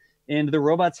them, and the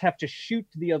robots have to shoot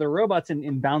the other robots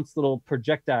and bounce little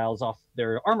projectiles off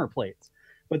their armor plates.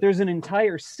 but there's an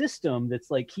entire system that's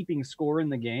like keeping score in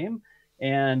the game.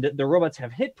 And the robots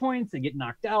have hit points. They get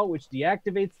knocked out, which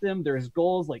deactivates them. There's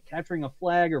goals like capturing a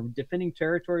flag or defending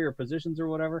territory or positions or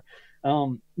whatever.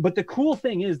 But the cool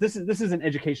thing is this is an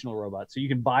educational robot, so you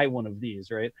can buy one of these,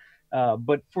 right?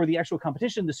 But for the actual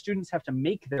competition, the students have to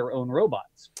make their own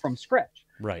robots from scratch.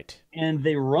 Right. And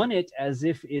they run it as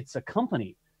if it's a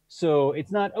company. So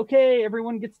it's not, okay,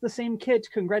 everyone gets the same kit.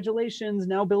 Congratulations.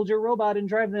 Now build your robot and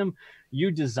drive them.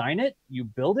 You design it, you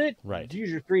build it, right.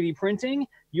 Use your 3D printing.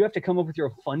 You have to come up with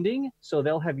your funding. So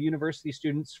they'll have university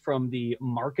students from the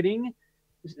marketing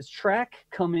track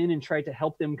come in and try to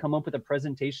help them come up with a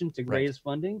presentation to raise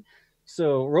funding.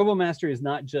 So RoboMaster is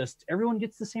not just everyone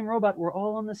gets the same robot. We're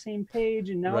all on the same page.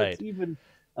 And now it's even,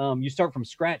 you start from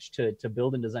scratch to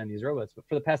build and design these robots. But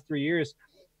for the past 3 years,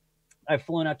 I've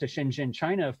flown out to Shenzhen,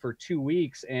 China for 2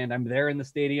 weeks, and I'm there in the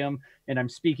stadium and I'm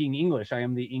speaking English. I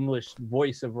am the English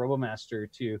voice of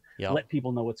RoboMaster to let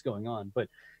people know what's going on. But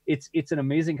it's an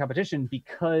amazing competition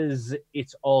because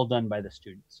it's all done by the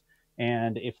students.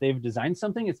 And if they've designed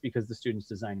something, it's because the students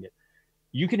designed it.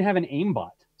 You can have an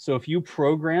aimbot. So if you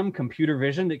program computer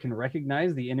vision that can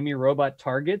recognize the enemy robot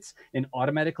targets and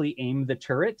automatically aim the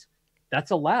turret,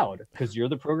 that's allowed because you're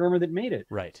the programmer that made it.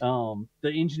 Right. The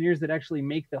engineers that actually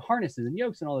make the harnesses and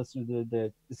yokes and all this,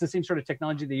 it's the same sort of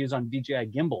technology they use on DJI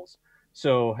gimbals.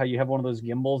 So how you have one of those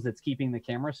gimbals that's keeping the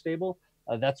camera stable,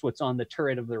 that's what's on the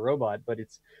turret of the robot. But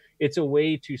it's a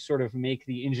way to sort of make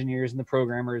the engineers and the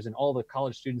programmers and all the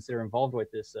college students that are involved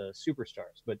with this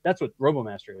superstars. But that's what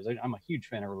RoboMaster is. I'm a huge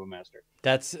fan of RoboMaster.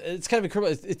 It's kind of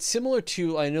incredible. It's similar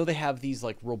to, I know they have these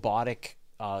like robotic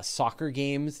soccer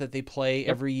games that they play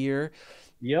every year.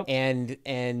 Yep.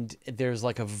 And there's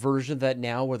like a version of that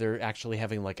now where they're actually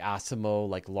having like Asimo,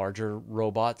 like larger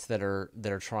robots that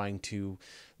are trying to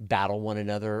battle one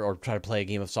another or try to play a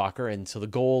game of soccer. And so the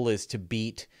goal is to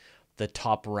beat the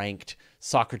top ranked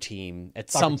soccer team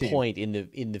at some point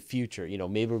in the future,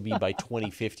 maybe it'll be by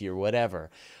 2050 or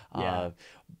whatever.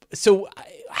 So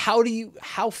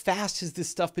how fast has this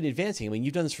stuff been advancing? I mean,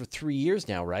 you've done this for 3 years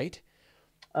now, right?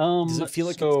 Does it feel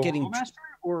like it's getting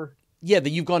that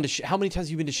you've gone to how many times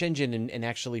have you been to Shenzhen and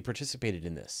actually participated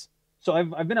in this? So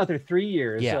I've been out there 3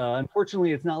 years.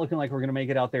 Unfortunately, it's not looking like we're going to make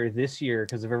it out there this year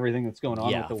because of everything that's going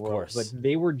on with the world. But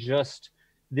they were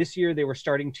this year they were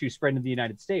starting to spread into the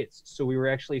United States. So we were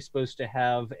actually supposed to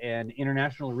have an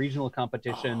international regional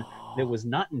competition that was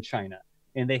not in China.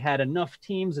 And they had enough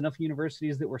teams, enough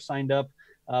universities that were signed up.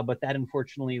 But that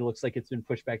unfortunately looks like it's been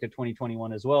pushed back to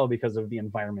 2021 as well because of the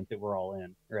environment that we're all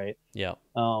in, right? Yeah.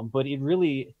 But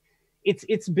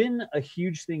it's been a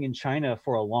huge thing in China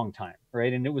for a long time,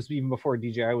 right? And it was even before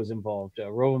DJI was involved.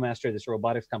 RoboMaster, this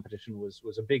robotics competition, was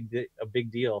a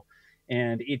big deal,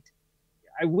 and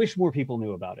I wish more people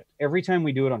knew about it. Every time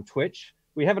we do it on Twitch,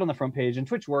 we have it on the front page, and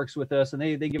Twitch works with us, and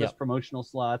they give us promotional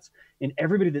slots, and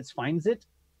everybody that finds it,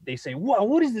 they say, wow,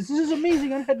 what is this? This is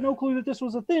amazing. I had no clue that this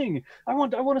was a thing. I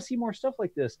want to see more stuff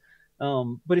like this.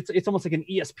 But it's almost like an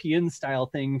ESPN style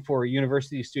thing for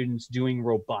university students doing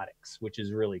robotics, which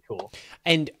is really cool.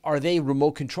 And are they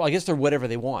remote control? I guess they're whatever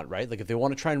they want, right? Like if they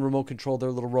want to try and remote control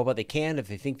their little robot, they can. If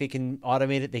they think they can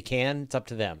automate it, they can. It's up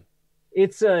to them.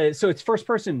 So it's first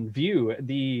person view.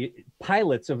 The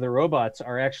pilots of the robots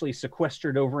are actually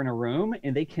sequestered over in a room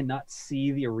and they cannot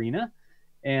see the arena.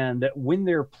 And when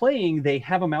they're playing, they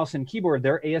have a mouse and keyboard.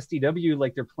 They're ASDW,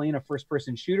 like they're playing a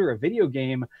first-person shooter, a video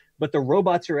game, but the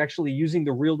robots are actually using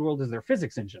the real world as their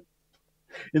physics engine.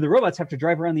 And the robots have to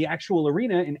drive around the actual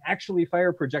arena and actually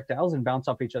fire projectiles and bounce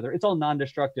off each other. It's all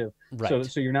non-destructive, right.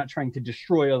 So you're not trying to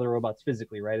destroy other robots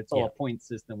physically, right? It's all a point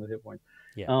system with hit points.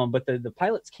 Yeah. But the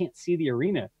pilots can't see the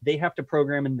arena. They have to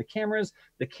program in the cameras,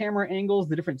 the camera angles,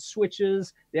 the different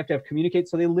switches. They have to communicate.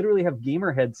 So they literally have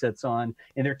gamer headsets on,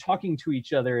 and they're talking to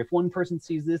each other. If one person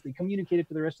sees this, they communicate it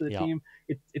to the rest of the team.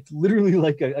 It's literally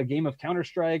like a game of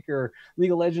Counter-Strike or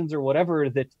League of Legends or whatever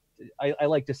that I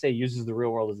like to say uses the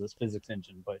real world as this physics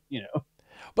engine, but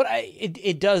But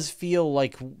it does feel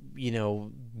like,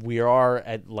 we are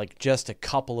at like just a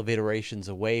couple of iterations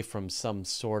away from some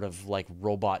sort of like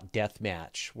robot death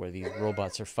match where these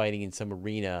robots are fighting in some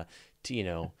arena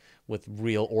to, with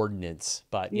real ordnance.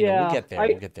 But we'll get there.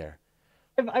 We'll get there.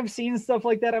 I've seen stuff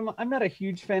like that. I'm not a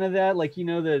huge fan of that. Like,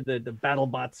 the battle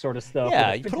bot sort of stuff.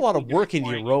 Yeah, you put a lot of work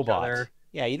into your robot.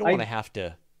 Yeah, you don't want to have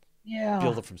to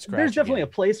build it from scratch. There's definitely a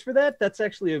place for that. That's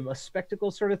actually a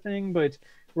spectacle sort of thing. But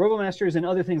RoboMasters and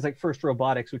other things like First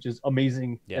Robotics, which is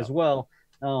amazing as well,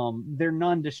 they're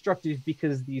non-destructive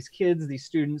because these kids, these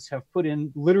students have put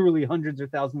in literally hundreds or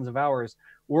thousands of hours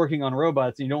working on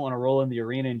robots, and you don't want to roll in the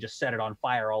arena and just set it on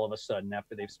fire all of a sudden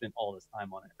after they've spent all this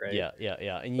time on it, right?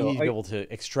 Yeah. And you need to be able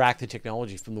to extract the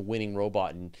technology from the winning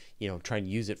robot and, try and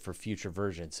use it for future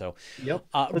versions. So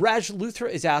Raj Luthra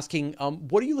is asking,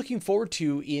 what are you looking forward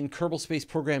to in Kerbal Space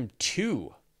Program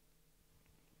 2?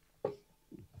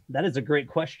 That is a great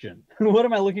question. What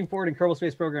am I looking forward in Kerbal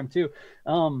Space Program 2?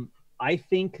 I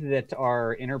think that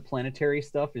our interplanetary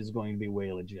stuff is going to be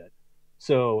way legit.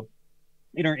 So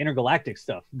intergalactic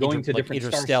stuff, going to different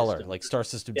interstellar, star like star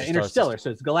system. Yeah, interstellar. So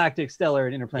it's galactic, stellar,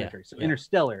 and interplanetary. Yeah, so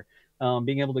interstellar,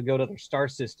 being able to go to other star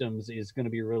systems is going to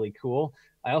be really cool.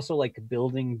 I also like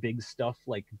building big stuff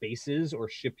like bases or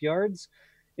shipyards.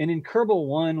 And in Kerbal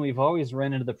 1, we've always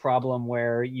run into the problem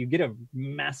where you get a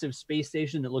massive space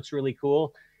station that looks really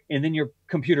cool, and then your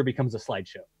computer becomes a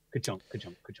slideshow. Ka-chunk,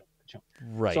 ka-chunk, ka-chunk, ka-chunk.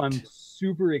 Right. So I'm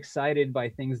super excited by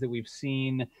things that we've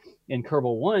seen in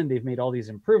Kerbal 1. They've made all these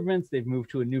improvements. They've moved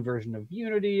to a new version of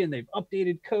Unity, and they've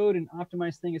updated code and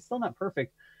optimized things. It's still not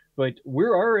perfect, but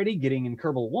we're already getting in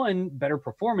Kerbal 1 better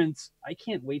performance. I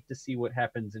can't wait to see what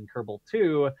happens in Kerbal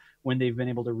 2 when they've been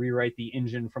able to rewrite the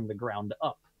engine from the ground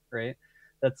up, right?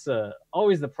 That's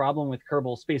always the problem with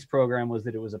Kerbal Space Program, was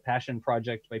that it was a passion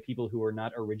project by people who were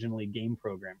not originally game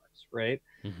programmers, right?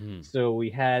 Mm-hmm. So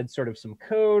we had sort of some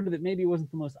code that maybe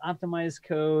wasn't the most optimized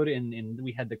code, and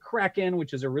we had the Kraken,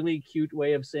 which is a really cute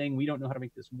way of saying we don't know how to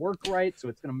make this work right, so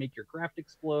it's going to make your craft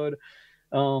explode.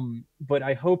 But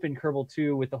I hope in Kerbal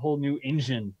 2, with the whole new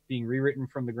engine being rewritten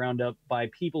from the ground up by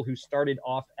people who started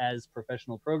off as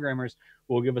professional programmers,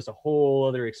 will give us a whole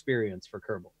other experience for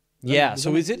Kerbal. Yeah.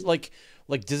 So is it like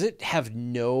does it have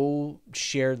no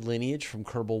shared lineage from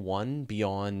Kerbal 1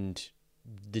 beyond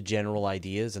the general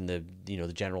ideas and the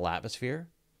general atmosphere?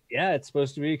 Yeah, it's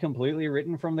supposed to be completely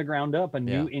written from the ground up, a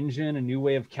new engine, a new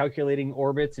way of calculating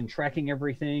orbits and tracking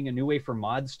everything, a new way for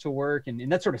mods to work.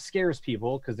 And that sort of scares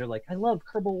people because they're like, I love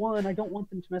Kerbal 1. I don't want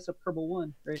them to mess up Kerbal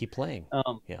 1. Right? Keep playing.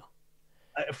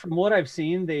 From what I've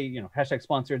seen, they, hashtag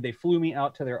sponsored, they flew me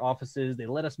out to their offices. They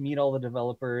let us meet all the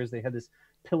developers. They had this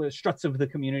struts of the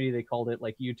community, they called it,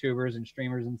 like YouTubers and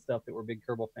streamers and stuff that were big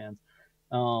Kerbal fans.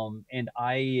 And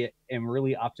I am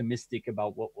really optimistic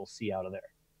about what we'll see out of there.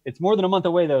 It's more than a month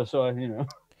away, though, so,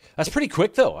 That's pretty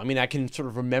quick, though. I mean, I can sort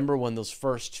of remember when those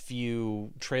first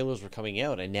few trailers were coming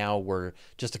out, and now we're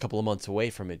just a couple of months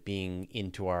away from it being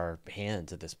into our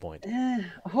hands at this point.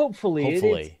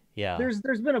 Hopefully. Yeah.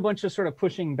 There's been a bunch of sort of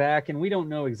pushing back, and we don't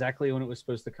know exactly when it was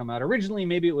supposed to come out. Originally,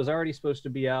 maybe it was already supposed to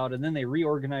be out, and then they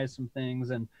reorganized some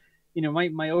things. And,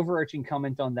 my overarching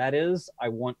comment on that is I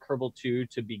want Kerbal 2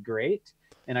 to be great,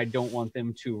 and I don't want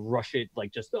them to rush it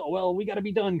like just, oh, well, we got to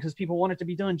be done because people want it to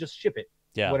be done. Just ship it.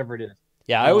 Yeah. Whatever it is.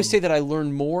 Yeah, I always say that I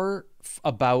learned more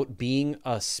about being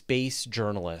a space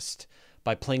journalist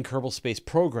by playing Kerbal Space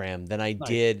Program than I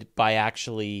did by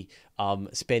actually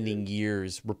spending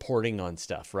years reporting on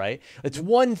stuff, right? It's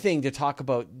one thing to talk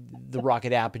about the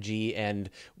rocket apogee and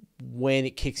when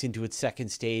it kicks into its second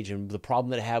stage and the problem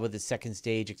that it had with its second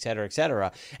stage, et cetera, et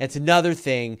cetera. It's another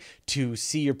thing to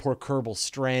see your poor Kerbal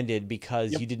stranded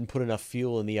because you didn't put enough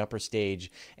fuel in the upper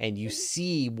stage, and you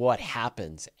see what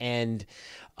happens. And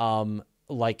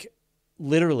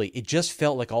literally, it just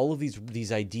felt like all of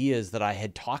these ideas that I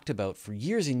had talked about for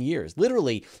years and years,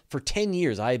 literally for 10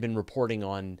 years, I had been reporting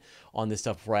on this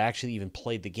stuff before I actually even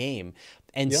played the game.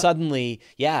 And suddenly,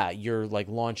 you're like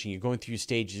launching, you're going through your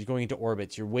stages, you're going into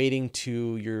orbits, you're waiting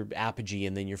to your apogee,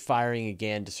 and then you're firing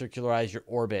again to circularize your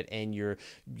orbit, and you're,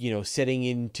 setting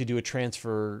in to do a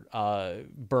transfer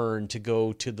burn to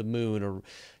go to the moon or,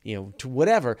 to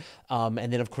whatever.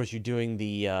 And then, of course, you're doing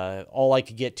the, all I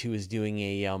could get to is doing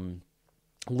a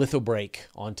litho break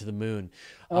onto the moon.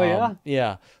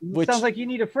 Yeah. Which sounds like you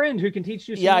need a friend who can teach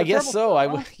you some I guess so.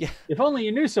 If only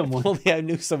you knew someone. If only I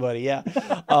knew somebody. Yeah.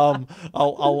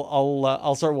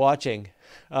 I'll start watching.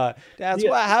 That's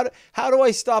why, how do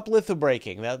I stop litho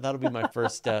breaking? That'll be my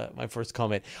first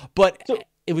comment. But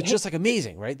it was just like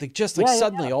amazing, right? Like just like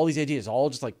suddenly all these ideas all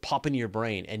just like pop into your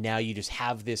brain, and now you just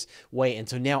have this way. And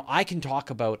so now I can talk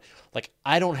about, like,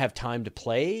 I don't have time to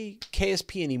play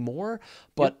KSP anymore,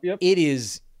 but it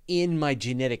is in my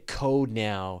genetic code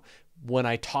now. When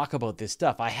I talk about this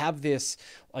stuff, I have this,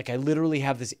 like, I literally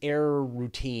have this error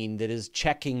routine that is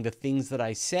checking the things that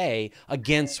I say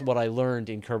against what I learned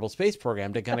in Kerbal Space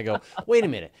Program to kind of go, wait a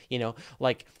minute,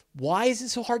 like, why is it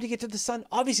so hard to get to the sun?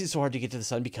 Obviously it's so hard to get to the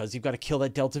sun because you've got to kill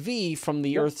that delta V from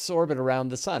the Earth's orbit around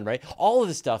the sun, right? All of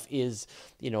this stuff is,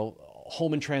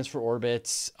 home and transfer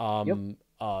orbits,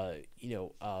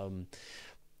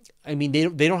 I mean,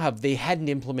 they hadn't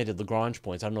implemented Lagrange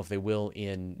points. I don't know if they will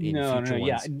in future ones.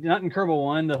 Yeah, not in Kerbal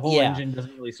 1. The whole engine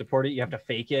doesn't really support it. You have to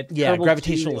fake it. Yeah, Kerbal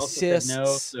gravitational 2, assists. no,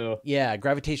 so. Yeah,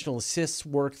 gravitational assists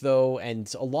work though,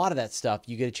 and a lot of that stuff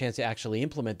you get a chance to actually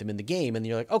implement them in the game, and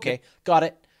you're like, okay, got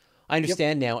it. I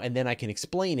understand now, and then I can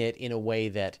explain it in a way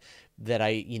that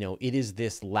I, it is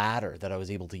this ladder that I was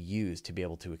able to use to be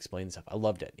able to explain stuff. I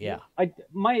loved it. Yeah.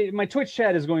 My Twitch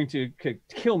chat is going to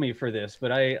kill me for this,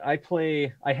 but I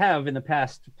have in the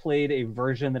past played a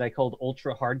version that I called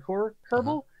Ultra Hardcore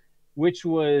Kerbal, which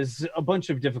was a bunch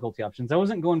of difficulty options. I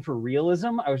wasn't going for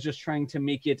realism. I was just trying to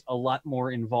make it a lot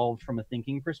more involved from a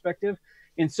thinking perspective.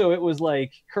 And so it was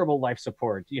like Kerbal life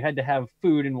support. You had to have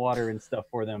food and water and stuff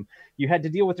for them. You had to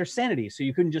deal with their sanity. So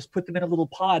you couldn't just put them in a little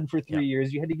pod for 3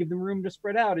 years. You had to give them room to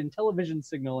spread out, and television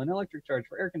signal and electric charge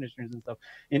for air conditioners and stuff.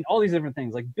 And all these different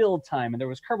things like build time. And there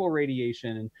was Kerbal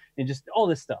radiation and just all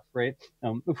this stuff, right?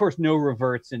 Of course, no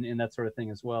reverts and that sort of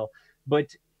thing as well.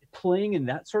 But playing in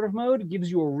that sort of mode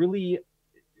gives you a really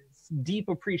deep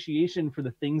appreciation for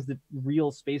the things that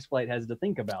real spaceflight has to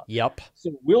think about. Yep.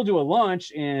 So we'll do a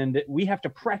launch, and we have to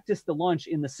practice the launch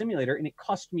in the simulator, and it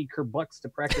cost me Kerbucks to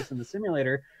practice in the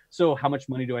simulator. So how much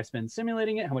money do I spend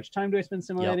simulating it? How much time do I spend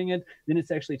simulating it? Then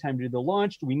it's actually time to do the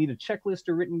launch. We need a checklist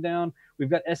written down. We've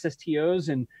got SSTOs,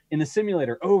 and in the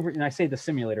simulator and I say the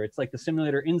simulator, it's like the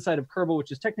simulator inside of Kerbal,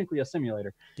 which is technically a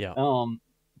simulator. Yeah.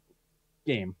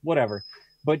 Game, whatever.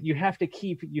 But you have to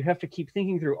keep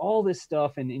thinking through all this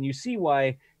stuff, and you see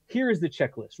why. Here is the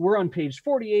checklist. We're on page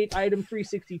 48, item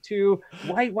 362.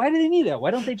 Why do they need that? Why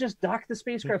don't they just dock the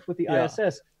spacecraft with the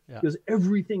ISS? Because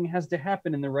everything has to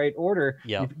happen in the right order.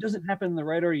 If it doesn't happen in the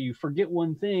right order, you forget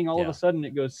one thing, all of a sudden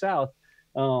it goes south.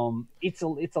 It's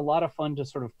a lot of fun to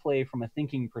sort of play from a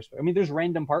thinking perspective. I mean, there's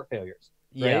random part failures.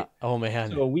 Right? Oh man.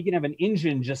 So we can have an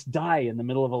engine just die in the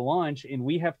middle of a launch, and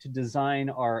we have to design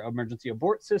our emergency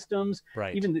abort systems.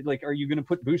 Right. Even like, are you going to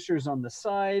put boosters on the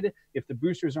side? If the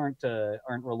boosters aren't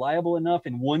reliable enough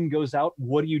and one goes out,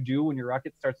 what do you do when your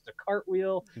rocket starts to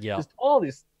cartwheel? Yeah. Just all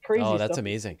this crazy stuff. Oh, that's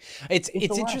amazing. It's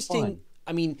interesting.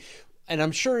 I mean, and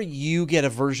I'm sure you get a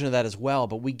version of that as well,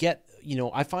 but we get,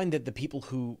 I find that the people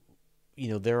who,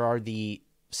 there are the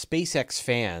SpaceX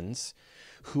fans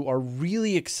who are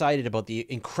really excited about the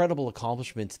incredible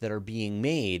accomplishments that are being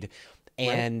made.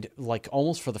 And like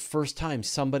almost for the first time,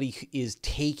 somebody is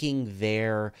taking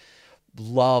their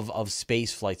love of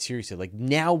space flight seriously. Like,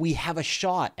 now we have a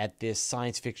shot at this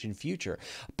science fiction future.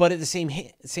 But at the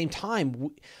same time,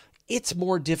 it's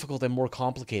more difficult and more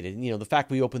complicated. The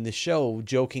fact we opened this show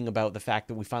joking about the fact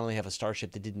that we finally have a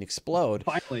starship that didn't explode.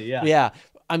 Finally, yeah. Yeah.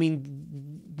 I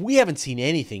mean, we haven't seen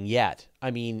anything yet.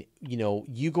 I mean,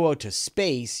 you go out to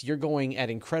space, you're going at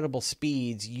incredible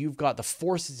speeds. You've got the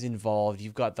forces involved.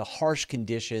 You've got the harsh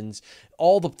conditions,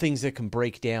 all the things that can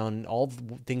break down, all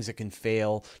the things that can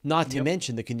fail, not to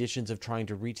mention the conditions of trying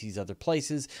to reach these other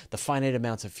places, the finite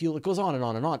amounts of fuel. It goes on and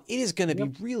on and on. It is going to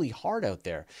be really hard out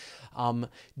there.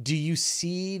 Do you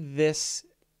see this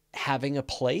having a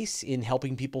place in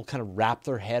helping people kind of wrap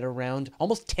their head around,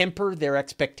 almost temper their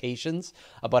expectations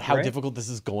about how difficult this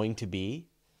is going to be?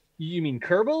 You mean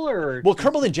Kerbal or? Well,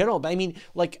 Kerbal in general. I mean,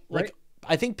 like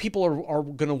I think people are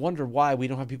going to wonder why we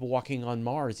don't have people walking on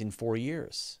Mars in 4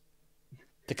 years,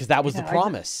 because that was the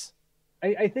promise.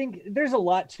 I think there's a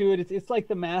lot to it. It's like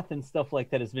the math and stuff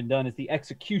like that has been done. It's the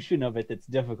execution of it that's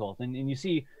difficult. And you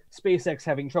see SpaceX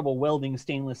having trouble welding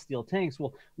stainless steel tanks.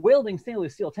 Well, welding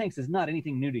stainless steel tanks is not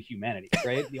anything new to humanity,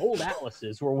 right? The old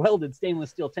Atlases were welded stainless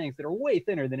steel tanks that are way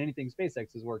thinner than anything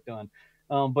SpaceX has worked on.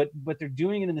 But they're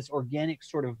doing it in this organic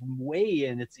sort of way,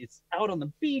 and it's out on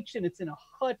the beach, and it's in a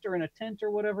hut or in a tent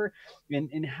or whatever.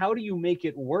 And how do you make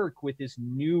it work with this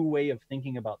new way of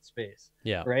thinking about space?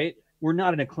 Yeah. Right? We're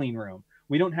not in a clean room.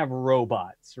 We don't have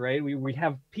robots, right? We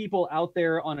have people out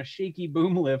there on a shaky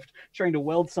boom lift trying to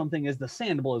weld something as the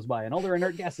sand blows by and all their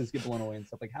inert gases get blown away and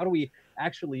stuff. Like, how do we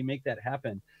actually make that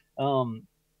happen?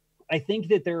 I think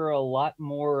that there are a lot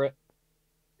more.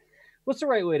 What's the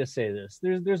right way to say this?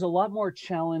 There's a lot more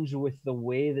challenge with the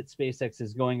way that SpaceX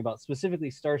is going about,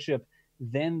 specifically Starship,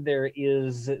 than there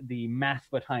is the math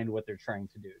behind what they're trying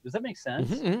to do. Does that make sense?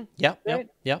 Mm-hmm. Yeah, right?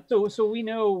 Yeah. So we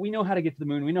know how to get to the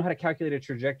moon. We know how to calculate a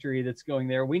trajectory that's going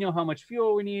there. We know how much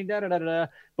fuel we need,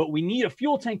 but we need a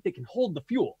fuel tank that can hold the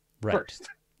fuel first,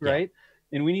 right?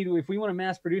 And we need to, if we want to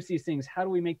mass produce these things, how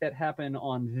do we make that happen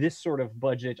on this sort of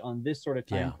budget, on this sort of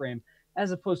time frame,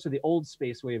 as opposed to the old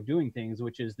space way of doing things,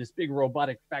 which is this big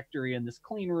robotic factory and this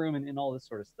clean room and all this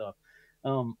sort of stuff.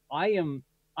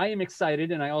 I am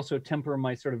excited, and I also temper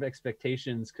my sort of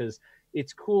expectations because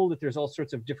it's cool that there's all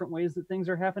sorts of different ways that things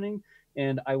are happening.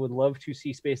 And I would love to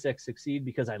see SpaceX succeed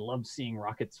because I love seeing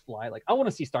rockets fly. Like, I want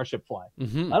to see Starship fly. I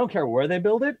don't care where they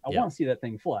build it. I want to see that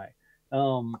thing fly.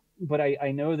 But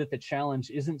I know that the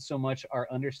challenge isn't so much our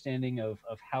understanding of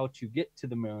how to get to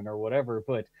the moon or whatever,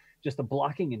 but just the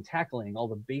blocking and tackling, all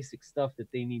the basic stuff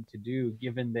that they need to do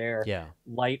given their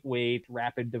lightweight,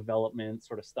 rapid development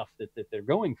sort of stuff that they're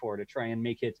going for to try and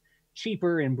make it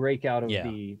cheaper and break out of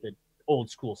the old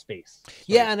school space.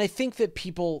 And I think that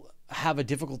people have a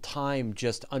difficult time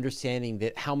just understanding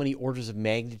that how many orders of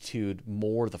magnitude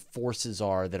more the forces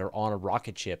are that are on a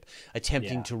rocket ship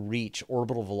attempting to reach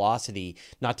orbital velocity,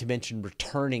 not to mention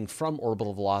returning from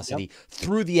orbital velocity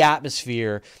through the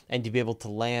atmosphere and to be able to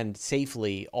land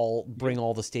safely, bring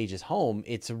all the stages home.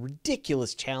 It's a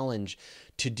ridiculous challenge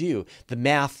to do. The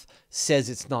math says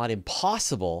it's not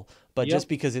impossible, but just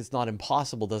because it's not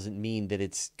impossible doesn't mean that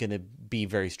it's going to be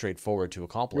very straightforward to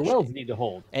accomplish. Your wells need to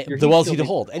hold. The wells need to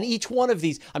hold. And each one of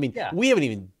these, I mean, we haven't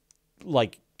even,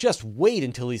 just wait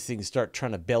until these things start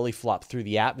trying to belly flop through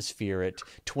the atmosphere at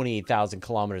 28,000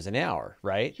 kilometers an hour,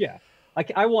 right? Yeah.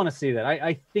 I want to see that.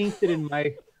 I think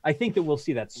that I think that we'll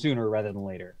see that sooner rather than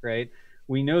later, right?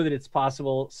 We know that it's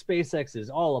possible. SpaceX is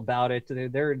all about it.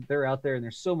 They're out there, and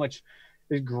there's so much...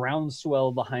 There's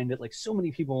groundswell behind it. Like, so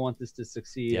many people want this to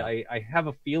succeed. I have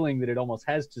a feeling that it almost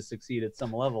has to succeed at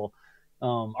some level.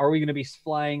 Are we going to be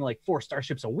flying like 4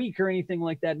 Starships a week or anything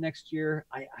like that next year?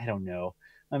 I don't know.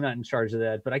 I'm not in charge of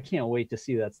that, but I can't wait to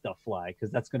see that stuff fly,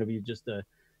 because that's going to be just an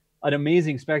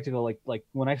amazing spectacle. Like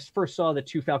when I first saw the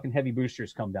 2 Falcon Heavy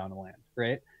boosters come down to land,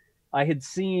 right? I had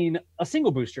seen a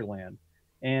single booster land,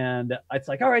 and it's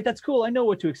like, all right, that's cool. I know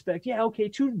what to expect. Yeah, okay,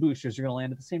 2 boosters are going to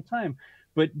land at the same time.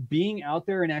 But being out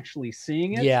there and actually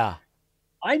seeing it,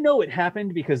 I know it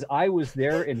happened because I was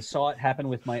there and saw it happen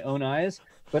with my own eyes.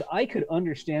 But I could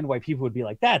understand why people would be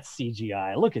like, that's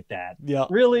CGI. Look at that. Yeah.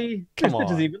 Really? Come on. It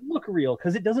doesn't even look real,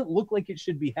 because it doesn't look like it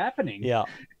should be happening. Yeah.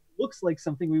 It looks like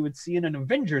something we would see in an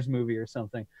Avengers movie or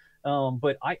something.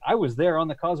 But I was there on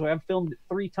the causeway. I've filmed it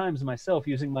 3 times myself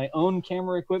using my own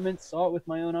camera equipment, saw it with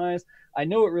my own eyes. I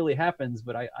know it really happens,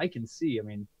 but I can see. I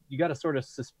mean, you got to sort of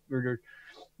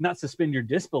not suspend your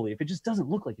disbelief. It just doesn't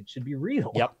look like it should be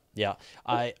real. Yep. Yeah.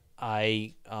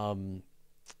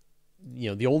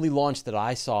 The only launch that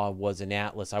I saw was an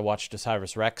Atlas. I watched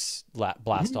Osiris-Rex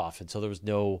blast off, and so there was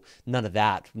none of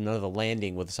that, none of the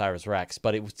landing with Osiris-Rex,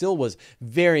 but it still was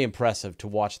very impressive to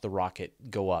watch the rocket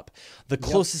go up. The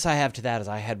closest I have to that is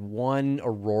I had one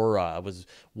Aurora. It was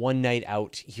one night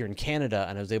out here in Canada,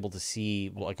 and I was able to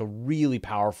see like a really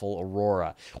powerful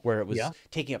Aurora where it was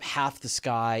taking up half the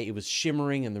sky. It was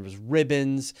shimmering, and there was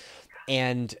ribbons,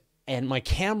 and my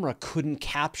camera couldn't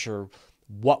capture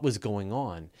what was going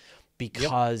on,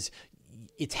 because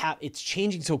it's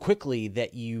changing so quickly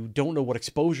that you don't know what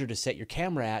exposure to set your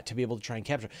camera at to be able to try and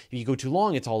capture. If you go too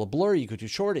long, it's all a blur. You go too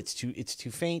short, it's too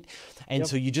faint. And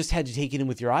so you just had to take it in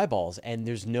with your eyeballs, and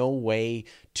there's no way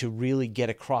to really get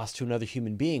across to another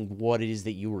human being what it is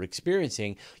that you were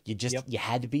experiencing. You just you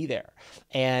had to be there.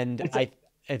 And I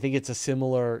think it's a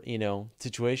similar,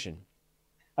 situation.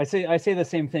 I say the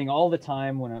same thing all the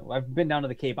time when I've been down to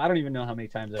the Cape. I don't even know how many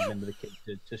times I've been to the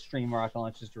Cape to stream rocket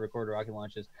launches, to record rocket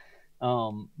launches.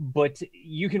 But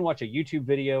you can watch a YouTube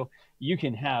video, you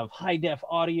can have high def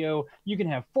audio, you can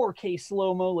have 4K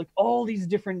slow-mo, like all these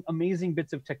different amazing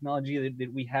bits of technology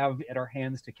that we have at our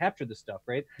hands to capture this stuff,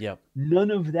 right? Yep. None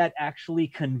of that actually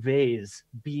conveys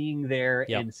being there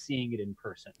and seeing it in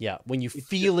person. Yeah. When you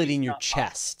feel it in your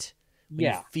chest,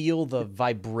 when you feel the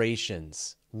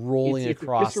vibrations rolling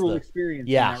across, it's a visceral experience.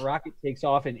 When that rocket takes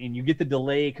off, and you get the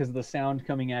delay because of the sound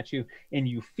coming at you, and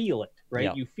you feel it,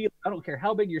 right? You feel. I don't care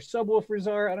how big your subwoofers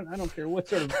are. I don't care what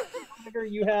sort of monitor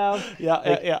you have.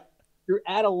 You're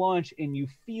at a launch, and you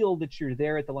feel that you're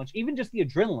there at the launch. Even just the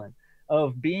adrenaline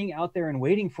of being out there and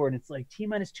waiting for it. It's like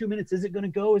T-minus 2 minutes. Is it going to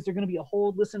go? Is there going to be a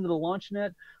hold? Listen to the launch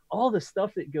net. All the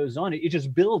stuff that goes on. It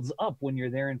just builds up when you're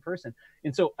there in person.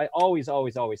 And so I always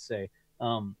say.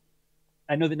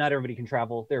 I know that not everybody can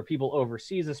travel. There are people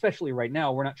overseas, especially right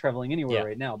now. We're not traveling anywhere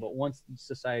right now. But once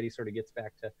society sort of gets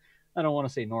back to, I don't want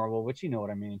to say normal, but you know what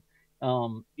I mean.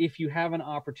 If you have an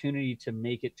opportunity to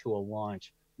make it to a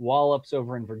launch, Wallops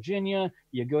over in Virginia,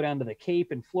 you go down to the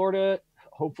Cape in Florida.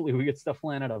 Hopefully we get stuff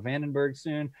flying out of Vandenberg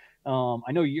soon.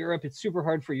 I know Europe, it's super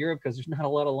hard for Europe because there's not a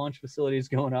lot of launch facilities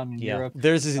going on in Europe.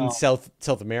 Theirs is in South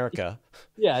America.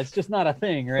 Yeah, it's just not a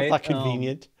thing, right? It's not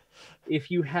convenient.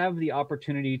 If you have the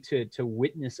opportunity to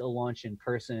witness a launch in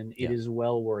person, it is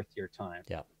well worth your time.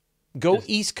 Yeah. Go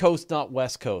East Coast, not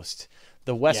West Coast.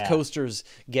 The West Coasters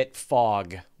get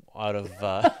fog out of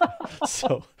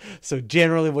so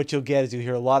generally what you'll get is you'll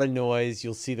hear a lot of noise,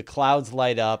 you'll see the clouds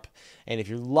light up, and if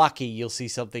you're lucky you'll see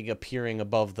something appearing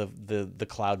above the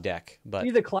cloud deck. But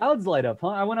see the clouds light up, huh?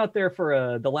 I went out there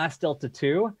for the last Delta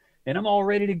 2, and I'm all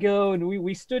ready to go, and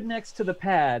we stood next to the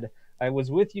pad. I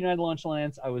was with United Launch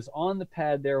Alliance. I was on the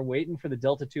pad there waiting for the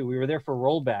Delta 2. We were there for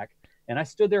rollback, and I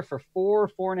stood there for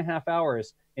 4.5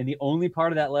 hours, and the only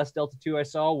part of that last Delta 2 I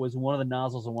saw was one of the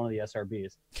nozzles of one of the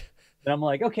SRBs. And I'm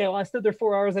like, okay, well, I stood there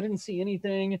 4 hours. I didn't see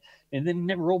anything. And then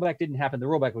rollback didn't happen. The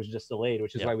rollback was just delayed,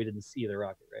 which is why we didn't see the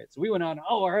rocket, right? So we went on,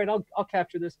 oh, all right, I'll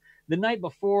capture this. The night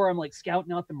before, I'm like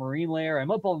scouting out the marine layer. I'm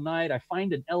up all night. I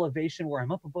find an elevation where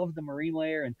I'm up above the marine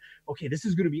layer. And, okay, this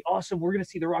is going to be awesome. We're going to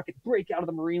see the rocket break out of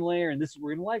the marine layer. And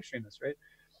we're going to live stream this, right?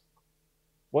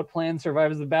 What plan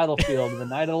survives the battlefield? The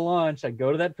night of the launch, I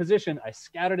go to that position. I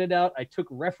scouted it out. I took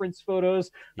reference photos.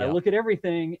 I look at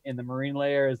everything, and the marine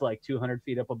layer is like 200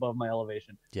 feet up above my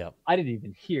elevation. Yeah. I didn't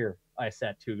even hear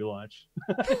ISAT-2 launch.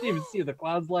 I didn't even see the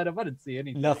clouds light up. I didn't see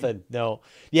anything. Nothing. No.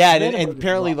 Yeah, and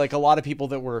apparently, like a lot of people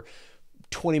that were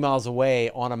 20 miles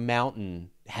away on a mountain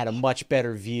had a much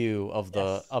better view of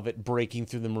of it breaking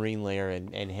through the marine layer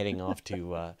and heading off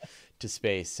to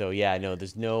space. So yeah, no,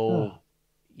 there's no.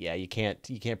 Yeah, you can't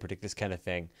predict this kind of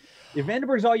thing. If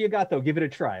Vandenberg's all you got, though, give it a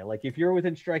try. Like, if you're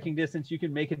within striking distance, you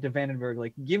can make it to Vandenberg.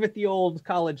 Like, give it the old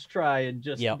college try and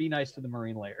just be nice to the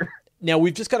marine layer. Now,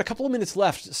 we've just got a couple of minutes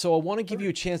left, so I want to give you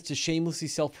a chance to shamelessly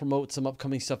self-promote some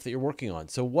upcoming stuff that you're working on.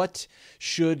 So what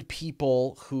should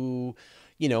people who,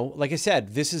 you know, like I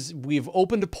said, we've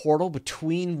opened a portal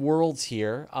between worlds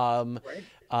here.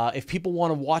 If people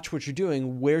want to watch what you're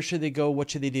doing, where should they go?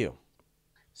 What should they do?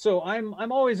 So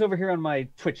I'm always over here on my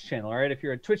Twitch channel, right? If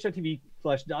you're at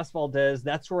twitch.tv/DasValdez,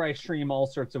 that's where I stream all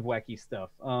sorts of wacky stuff.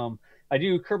 I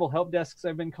do Kerbal help desks,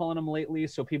 I've been calling them lately,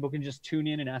 so people can just tune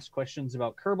in and ask questions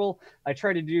about Kerbal. I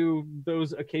try to do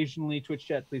those occasionally. Twitch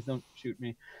chat, please don't shoot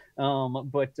me.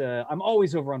 But I'm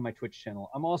always over on my Twitch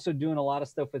channel. I'm also doing a lot of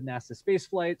stuff with NASA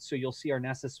Spaceflight, so you'll see our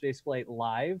NASA Spaceflight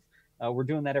live. We're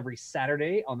doing that every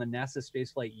Saturday on the NASA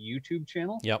Spaceflight YouTube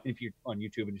channel. Yep. If you're on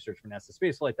YouTube and you search for NASA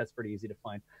Spaceflight, that's pretty easy to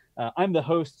find. I'm the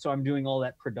host, so I'm doing all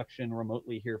that production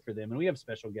remotely here for them. And we have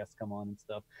special guests come on and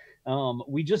stuff.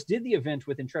 We just did the event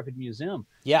with Intrepid Museum.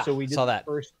 Yeah, so we did saw the that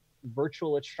first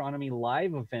virtual astronomy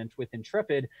live event with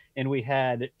Intrepid. And we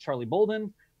had Charlie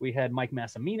Bolden, we had Mike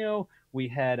Massimino, we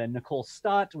had Nicole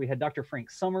Stott, we had Dr. Frank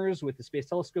Summers with the Space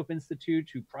Telescope Institute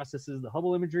who processes the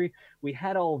Hubble imagery. We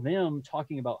had all of them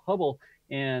talking about Hubble,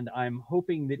 and I'm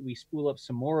hoping that we spool up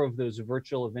some more of those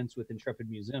virtual events with Intrepid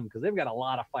Museum because they've got a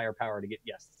lot of firepower to get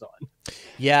guests on.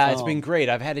 Yeah, it's been great.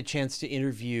 I've had a chance to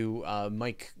interview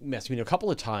Mike Massimino a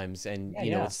couple of times, and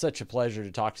you know, it's such a pleasure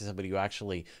to talk to somebody who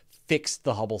actually fixed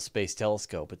the Hubble Space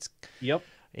Telescope. It's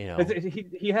you know,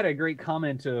 he had a great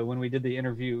comment when we did the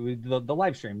interview, the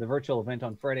live stream, the virtual event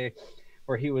on Friday,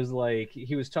 where he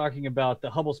was talking about the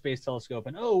Hubble Space Telescope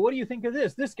and, oh, what do you think of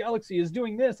this? This galaxy is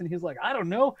doing this, and he's like, I don't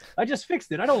know, I just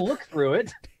fixed it. I don't look through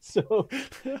it. So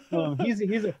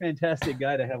he's a fantastic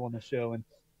guy to have on the show, and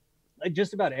like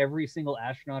just about every single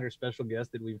astronaut or special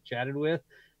guest that we've chatted with,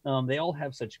 they all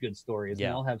have such good stories. Yeah.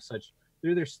 They all have such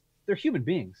they're human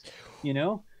beings, you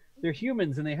know. They're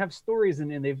humans and they have stories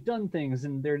and they've done things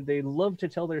and they love to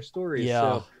tell their stories.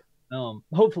 Yeah. So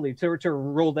hopefully to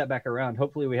roll that back around,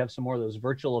 hopefully we have some more of those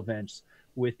virtual events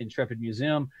with Intrepid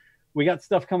Museum. We got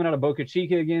stuff coming out of Boca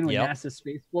Chica again with NASA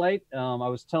Spaceflight. I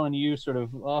was telling you sort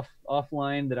of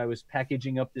offline that I was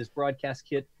packaging up this broadcast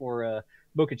kit for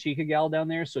Boca Chica gal down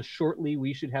there. So shortly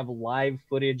we should have live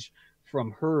footage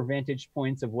from her vantage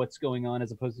points of what's going on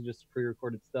as opposed to just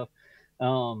pre-recorded stuff,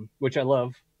 which I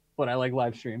love. But I like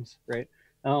live streams, right?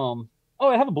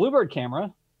 I have a Bluebird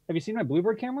camera. Have you seen my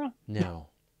Bluebird camera? No.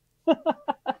 Are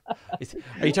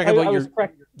you talking about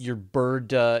your bird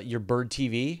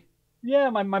TV? Yeah,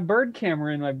 my bird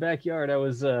camera in my backyard. I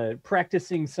was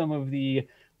practicing some of the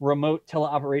remote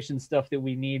teleoperation stuff that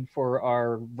we need for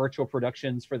our virtual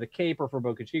productions for the Cape or for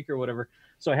Boca Chica or whatever.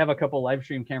 So I have a couple live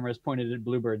stream cameras pointed at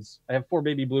bluebirds. I have 4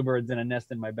 baby bluebirds in a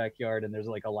nest in my backyard, and there's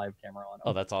like a live camera on them.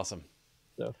 Oh, that's awesome.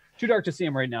 So too dark to see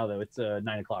them right now, though. It's 9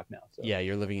 o'clock now. So. Yeah,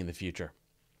 you're living in the future.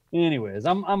 Anyways,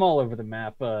 I'm all over the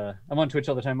map. I'm on Twitch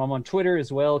all the time. I'm on Twitter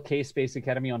as well. K Space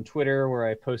Academy on Twitter, where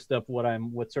I post up what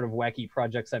sort of wacky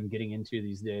projects I'm getting into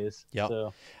these days. Yeah.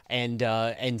 So.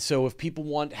 And so if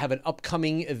people have an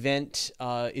upcoming event,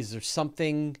 is there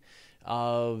something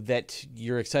that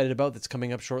you're excited about that's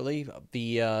coming up shortly?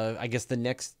 I guess the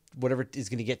next whatever is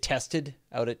going to get tested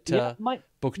out at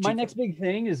Boca Chica? My next big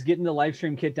thing is getting the live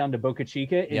stream kit down to Boca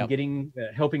Chica and getting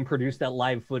helping produce that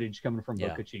live footage coming from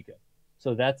Boca Chica.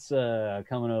 So that's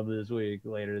coming up this week,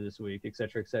 later this week, et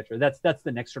cetera, et cetera. That's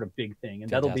the next sort of big thing,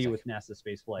 and that'll be with NASA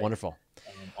spaceflight. Wonderful.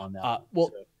 On that. Well,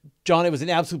 so. John, it was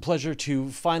an absolute pleasure to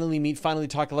finally meet, finally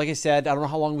talk. Like I said, I don't know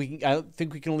how long we can. I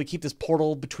think we can only keep this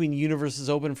portal between universes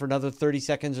open for another 30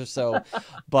 seconds or so.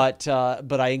 but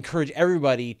I encourage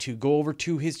everybody to go over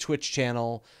to his Twitch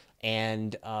channel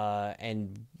and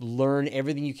learn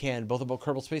everything you can, both about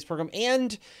Kerbal Space Program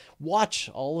and watch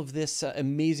all of this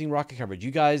amazing rocket coverage.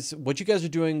 What you guys are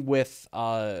doing with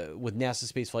NASA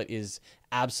spaceflight is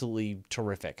absolutely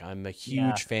terrific. I'm a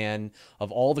huge fan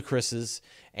of all the Chris's,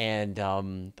 and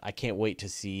I can't wait to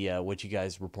see what you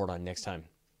guys report on next time.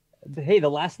 Hey, the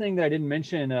last thing that I didn't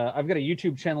mention, I've got a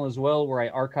YouTube channel as well where I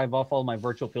archive off all my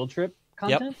virtual field trip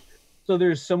content. Yep. So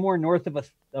there's somewhere north of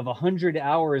 100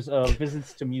 hours of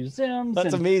visits to museums.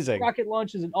 That's and amazing. Rocket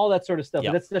launches and all that sort of stuff.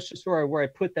 Yep. That's just where I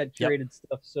put that curated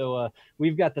stuff. So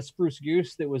we've got the Spruce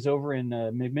Goose that was over in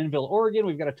McMinnville, Oregon.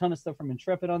 We've got a ton of stuff from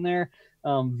Intrepid on there.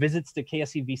 Visits to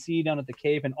KSEVC down at the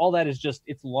Cape, and all that is just,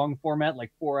 it's long format,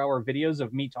 like 4-hour videos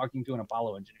of me talking to an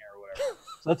Apollo engineer or whatever.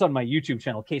 So that's on my YouTube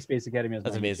channel, K-Space Academy.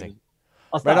 That's amazing. YouTube.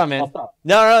 I'll stop. Right on, man. I'll stop.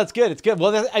 No, it's good. It's good.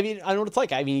 Well, I mean, I know what it's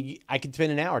like. I mean, I could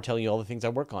spend an hour telling you all the things I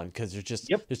work on because there's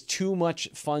just there's too much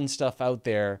fun stuff out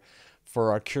there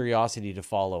for our curiosity to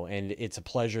follow, and it's a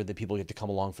pleasure that people get to come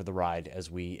along for the ride as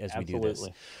we do this.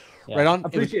 Yeah. Right on.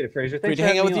 Appreciate it, Fraser. Thanks great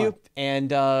to hang out with you,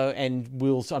 and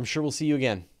I'm sure we'll see you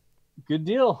again. Good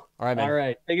deal. All right, man. All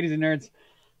right. Take it easy, nerds.